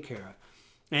be taken care of.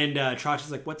 And Trosh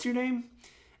is like, what's your name?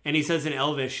 And he says in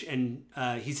Elvish, and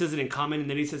he says it in common, and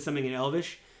then he says something in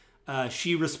Elvish.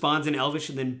 She responds in Elvish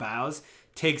and then bows,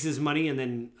 takes his money, and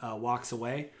then walks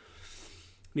away.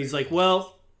 And he's like,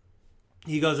 well,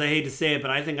 he goes, I hate to say it,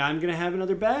 but I think I'm going to have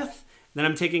another bath. Then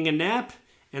I'm taking a nap,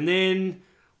 and then,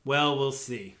 well, we'll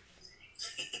see.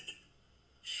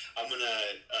 I'm going to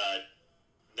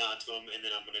nod to him, and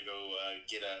then I'm going to go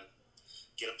get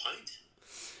a pint.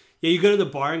 Yeah, you go to the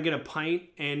bar and get a pint,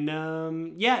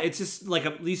 and yeah, it's just like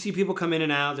you see people come in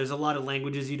and out. There's a lot of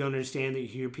languages you don't understand that you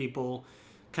hear people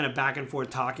kind of back and forth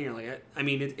talking. Or like, I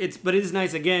mean, but it is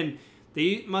nice. Again,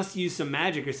 they must use some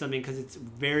magic or something because it's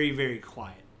very, very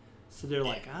quiet. So they're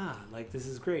like, like this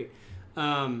is great.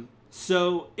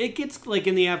 So it gets like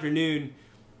in the afternoon.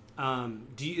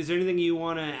 Is there anything you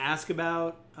want to ask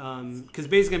about? Because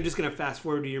basically, I'm just going to fast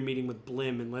forward to your meeting with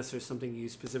Blim, unless there's something you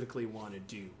specifically want to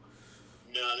do.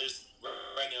 No,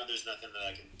 right now there's nothing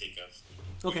that I can think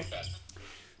of. Okay.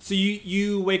 So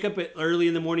you wake up early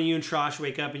in the morning. You and Trosh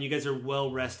wake up, and you guys are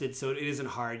well rested, so it isn't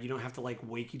hard. You don't have to like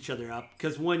wake each other up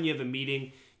because one, you have a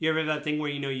meeting. You ever have that thing where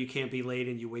you can't be late,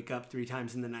 and you wake up 3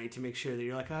 times in the night to make sure that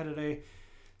you're like, oh, did I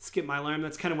skip my alarm?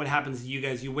 That's kind of what happens to you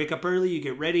guys. You wake up early, you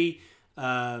get ready,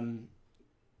 and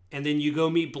then you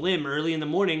go meet Blim early in the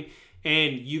morning.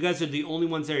 And you guys are the only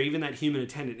ones there. Even that human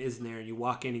attendant isn't there. And you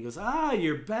walk in, he goes,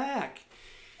 you're back.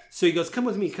 So he goes, come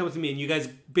with me. And you guys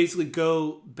basically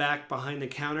go back behind the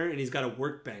counter, and he's got a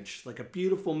workbench, like a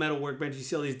beautiful metal workbench. You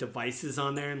see all these devices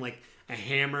on there, and like a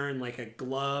hammer, and like a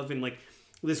glove, and like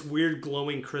this weird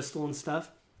glowing crystal and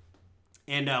stuff.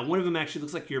 And one of them actually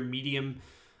looks like your medium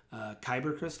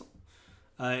kyber crystal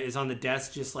is on the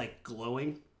desk, just like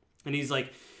glowing. And he's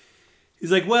like,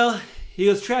 well, he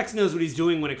goes, Trax knows what he's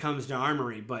doing when it comes to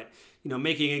armory, but,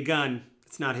 making a gun,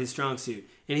 it's not his strong suit.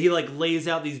 And he, like, lays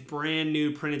out these brand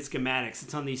new printed schematics.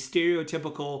 It's on the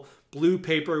stereotypical blue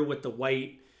paper with the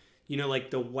white,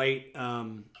 the white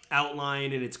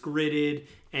outline, and it's gridded,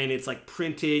 and it's, like,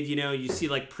 printed, you see,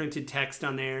 like, printed text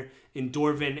on there in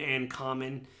Dwarven and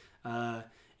Common. And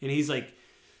he's like,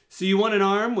 so you want an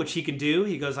arm, which he can do.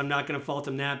 He goes, I'm not going to fault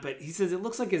him that, but he says, it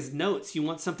looks like his notes. You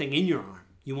want something in your arm.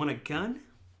 You want a gun?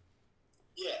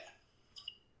 Yeah.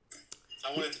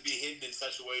 I want it to be hidden in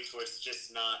such a way to where it's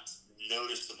just not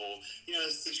noticeable.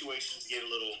 Situations get a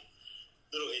little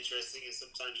interesting, and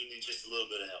sometimes you need just a little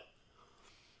bit of help.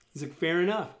 He's like, fair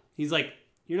enough. He's like,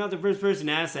 you're not the first person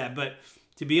to ask that, but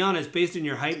to be honest, based on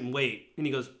your height and weight. And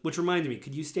he goes, which reminds me,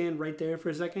 could you stand right there for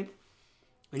a second?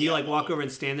 And you walk over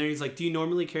and stand there. He's like, do you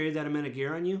normally carry that amount of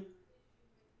gear on you?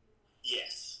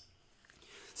 Yes.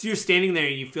 So you're standing there,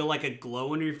 and you feel like a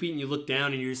glow under your feet, and you look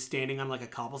down, and you're standing on like a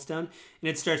cobblestone, and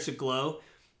it starts to glow,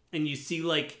 and you see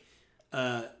like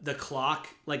the clock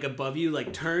like above you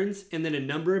like turns, and then a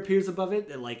number appears above it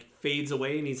that like fades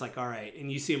away, and he's like, all right.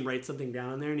 And you see him write something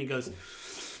down there, and he goes,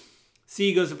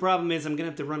 the problem is I'm going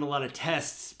to have to run a lot of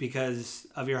tests because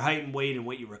of your height and weight and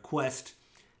what you request.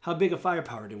 How big a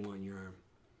firepower do you want in your arm?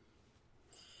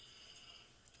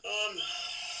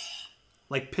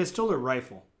 Like pistol or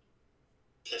rifle?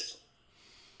 Pistol.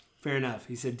 Fair enough.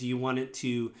 He said, do you want it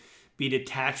to be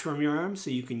detached from your arm so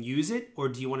you can use it, or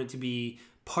do you want it to be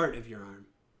part of your arm?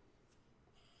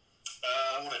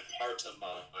 I want it part of my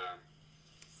arm.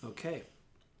 Okay.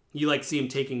 You like see him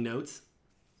taking notes?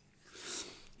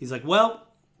 He's like, well,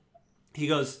 he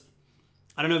goes,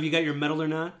 I don't know if you got your medal or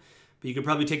not, but you could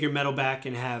probably take your medal back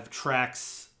and have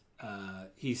Trax,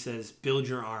 he says, build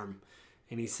your arm.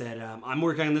 And he said, I'm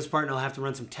working on this part, and I'll have to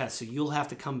run some tests, so you'll have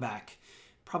to come back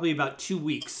probably about 2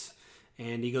 weeks.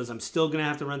 And he goes, I'm still going to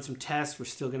have to run some tests. We're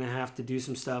still going to have to do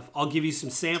some stuff. I'll give you some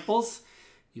samples.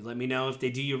 You let me know if they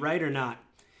do you right or not.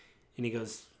 And he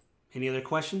goes, any other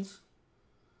questions?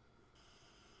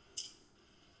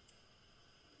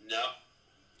 No.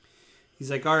 He's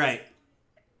like, all right.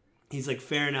 He's like,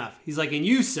 fair enough. He's like, and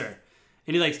you, sir?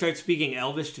 And he like starts speaking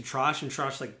Elvish to Trosh, and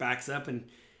Trosh like backs up, and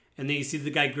then you see the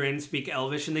guy grin and speak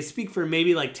Elvish, and they speak for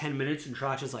maybe like 10 minutes, and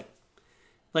Trosh is like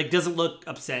doesn't look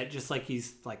upset, just like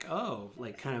he's like, oh,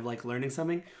 like kind of like learning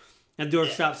something. And Dwarf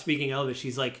stops speaking Elvish.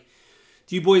 He's like,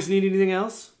 do you boys need anything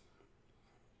else?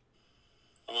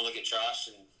 I'm gonna look at Trosh,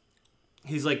 and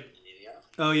he's like,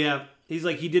 oh yeah. He's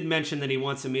like, he did mention that he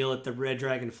wants a meal at the Red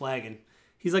Dragon Flagon.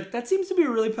 He's like, that seems to be a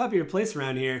really popular place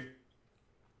around here.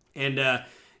 And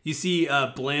you see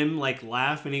Blim like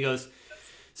laugh, and he goes,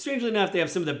 strangely enough, they have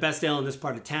some of the best ale in this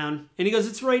part of town. And he goes,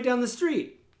 it's right down the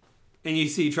street. And you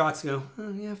see Trox go,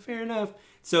 oh yeah, fair enough.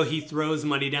 So he throws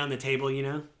money down the table,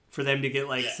 for them to get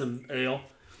like some ale.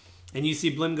 And you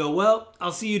see Blim go, well,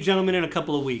 I'll see you gentlemen in a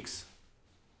couple of weeks.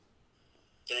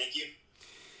 Thank you.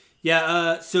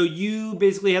 Yeah, so you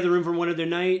basically have the room for one other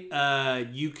night.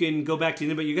 You can go back to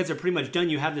the but you guys are pretty much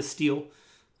done. You have the steel.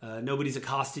 Nobody's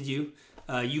accosted you.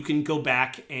 You can go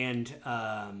back and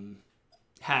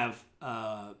have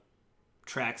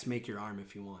Trax make your arm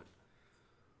if you want.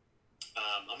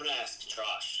 I'm going to ask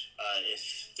Trosh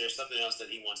if there's something else that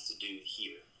he wants to do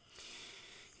here.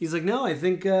 He's like, no, I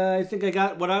think I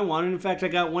got what I wanted. In fact, I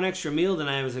got one extra meal than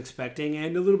I was expecting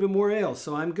and a little bit more ale,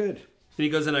 so I'm good. And he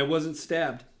goes, and I wasn't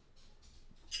stabbed.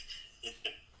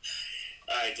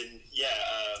 I didn't. Yeah,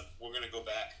 we're gonna go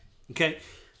back. Okay.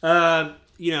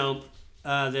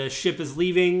 The ship is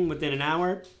leaving within an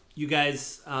hour. You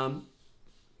guys,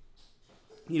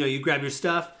 you grab your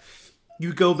stuff.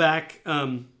 You go back.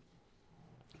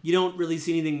 You don't really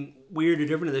see anything weird or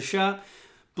different in the shop.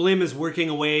 Blim is working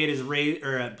away at his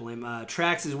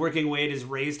Trax is working away at his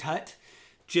raised hut.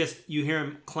 Just you hear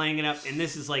him clanging up, and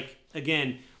this is like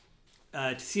again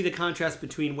to see the contrast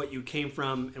between what you came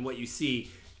from and what you see.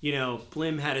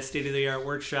 Blim had a state-of-the-art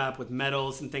workshop with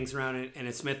metals and things around it, and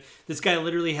a smith. This guy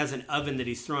literally has an oven that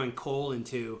he's throwing coal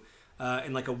into,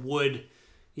 and like a wood,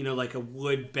 like a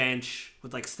wood bench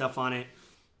with like stuff on it.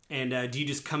 And do you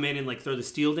just come in and like throw the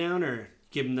steel down, or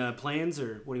give him the plans,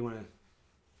 or what do you want to?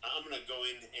 I'm gonna go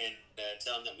in and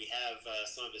tell him that we have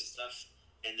some of his stuff,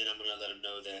 and then I'm gonna let him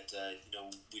know that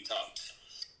we talked.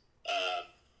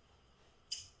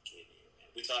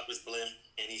 We talked with Blim,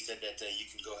 and he said that you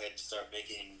can go ahead and start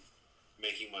making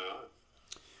my arm.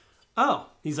 Oh,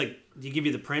 he's like, do you give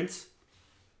you the prints?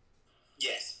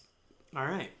 Yes. All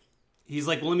right. He's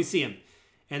like, well, let me see him.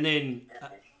 And then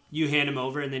you hand him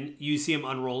over, and then you see him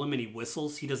unroll him, and he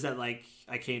whistles. He does that like,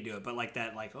 I can't do it, but like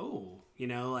that, like, oh,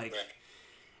 like. Right.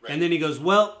 And then he goes,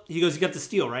 you got the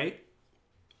steel, right?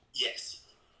 Yes.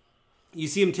 You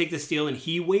see him take the steel, and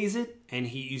he weighs it, and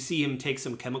you see him take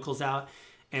some chemicals out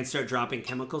and start dropping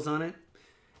chemicals on it.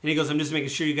 And he goes, I'm just making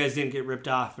sure you guys didn't get ripped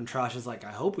off. And Trosh is like,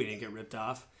 I hope we didn't get ripped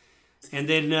off. And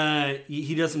then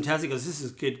he does some tests. He goes, this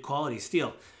is good quality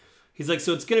steel. He's like,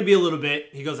 so it's going to be a little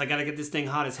bit. He goes, I got to get this thing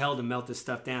hot as hell to melt this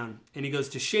stuff down. And he goes,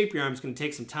 to shape your arm is going to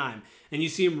take some time. And you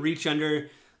see him reach under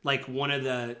like one of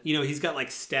the, he's got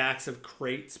like stacks of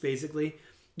crates basically.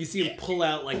 You see him pull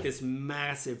out like this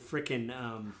massive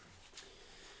freaking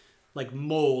like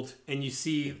mold, and you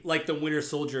see like the Winter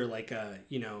Soldier, like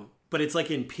but it's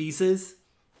like in pieces.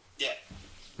 Yeah.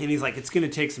 And he's like, it's gonna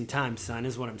take some time, son,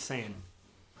 is what I'm saying.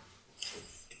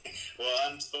 Well,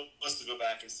 I'm supposed to go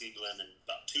back and see Blim in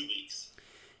about 2 weeks.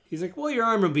 He's like, well, your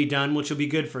arm will be done, which will be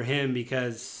good for him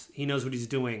because he knows what he's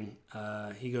doing.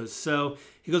 He goes,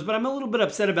 but I'm a little bit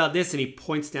upset about this, and he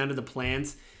points down to the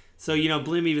plans. So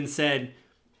Blim even said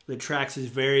that Trax is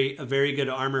a very good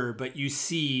armorer, but you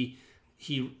see.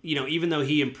 He, even though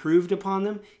he improved upon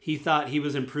them, he thought he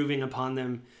was improving upon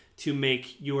them to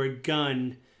make your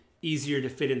gun easier to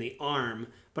fit in the arm.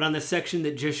 But on the section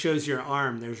that just shows your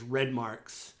arm, there's red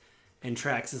marks. And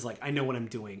Trax is like, I know what I'm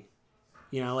doing.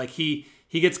 Like he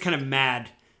gets kind of mad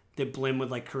that Blim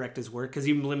would like correct his work. Because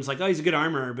even Blim's like, oh, he's a good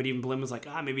armorer. But even Blim was like,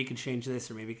 maybe he can change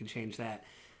this or maybe he can change that.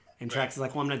 And Trax is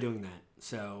like, well, I'm not doing that.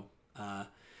 So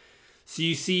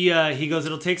you see, he goes,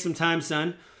 it'll take some time,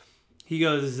 son. He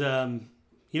goes,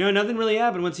 nothing really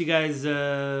happened once you guys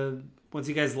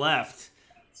left.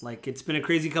 Like, it's been a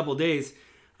crazy couple of days.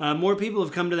 More people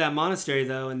have come to that monastery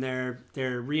though, and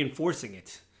they're reinforcing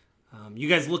it. You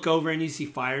guys look over and you see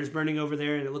fires burning over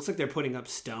there, and it looks like they're putting up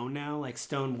stone now, like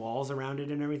stone walls around it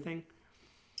and everything.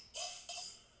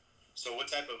 So what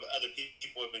type of other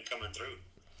people have been coming through?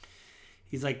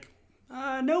 He's like,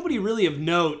 nobody really of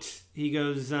note. He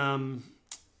goes,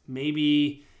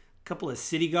 maybe a couple of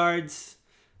city guards,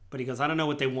 but he goes, I don't know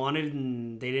what they wanted,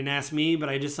 and they didn't ask me, but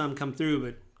I just saw them come through.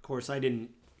 But of course I didn't,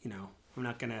 I'm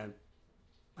not gonna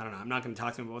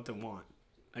talk to them about what they want.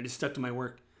 I just stuck to my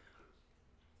work.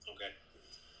 Okay.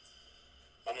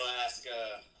 I'm gonna ask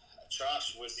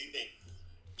Trosh, what's he think?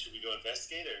 Should we go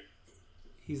investigate, or?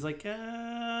 He's like,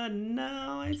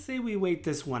 no, I'd say we wait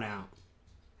this one out.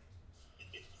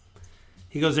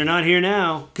 He goes, they're not here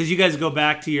now, because you guys go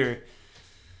back to your.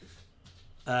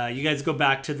 You guys go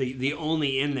back to the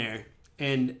only inn there,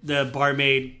 and the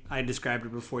barmaid, I described her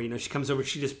before, she comes over,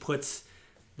 she just puts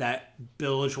that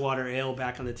Bilgewater ale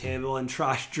back on the table, and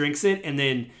Trosh drinks it, and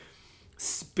then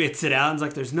spits it out, and is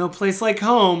like, there's no place like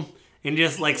home, and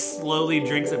just like slowly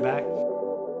drinks it back.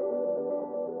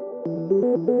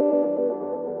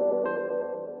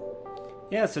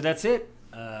 Yeah, so that's it.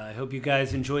 I hope you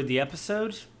guys enjoyed the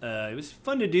episode. It was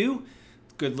fun to do.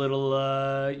 Good little,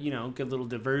 good little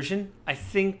diversion. I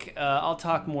think I'll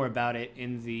talk more about it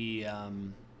in the.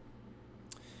 I'm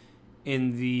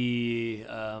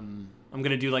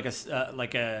gonna do like a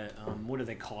what do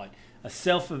they call it? A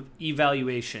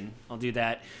self-evaluation. I'll do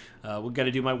that. We're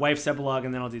gonna do my wife's epilogue,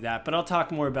 and then I'll do that. But I'll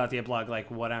talk more about the epilogue, like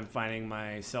what I'm finding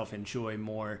myself enjoy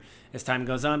more as time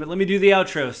goes on. But let me do the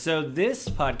outro. So this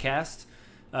podcast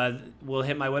will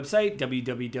hit my website,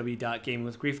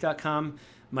 www.gamingwithgrief.com.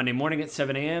 Monday morning at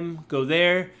 7 a.m. Go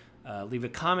there, leave a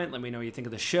comment, let me know what you think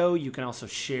of the show. You can also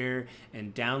share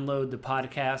and download the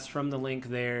podcast from the link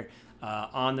there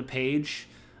on the page.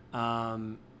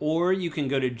 Or you can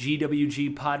go to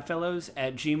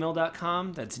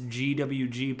gwgpodfellows@gmail.com. That's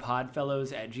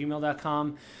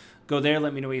gwgpodfellows@gmail.com. Go there,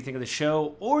 let me know what you think of the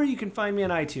show. Or you can find me on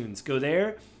iTunes. Go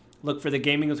there, look for the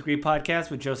Gaming with Grief podcast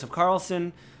with Joseph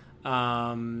Carlson.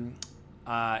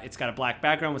 It's got a black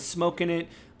background with smoke in it.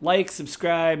 Like,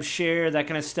 subscribe, share, that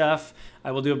kind of stuff.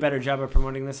 I will do a better job of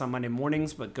promoting this on Monday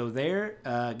mornings, but go there.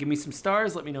 Give me some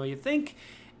stars. Let me know what you think.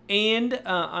 And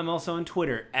I'm also on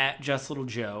Twitter,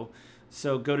 @JustLittleJoe.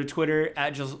 So go to Twitter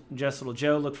at Just Little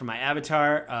Joe. Look for my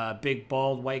avatar, big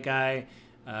bald white guy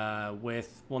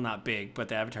with, well, not big, but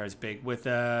the avatar is big with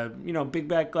big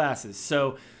back glasses.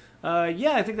 So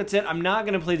I think that's it. I'm not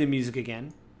gonna play the music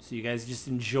again, so you guys just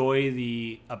enjoy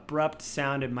the abrupt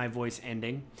sound of my voice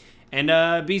ending.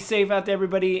 And be safe out there,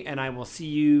 everybody. And I will see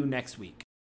you next week.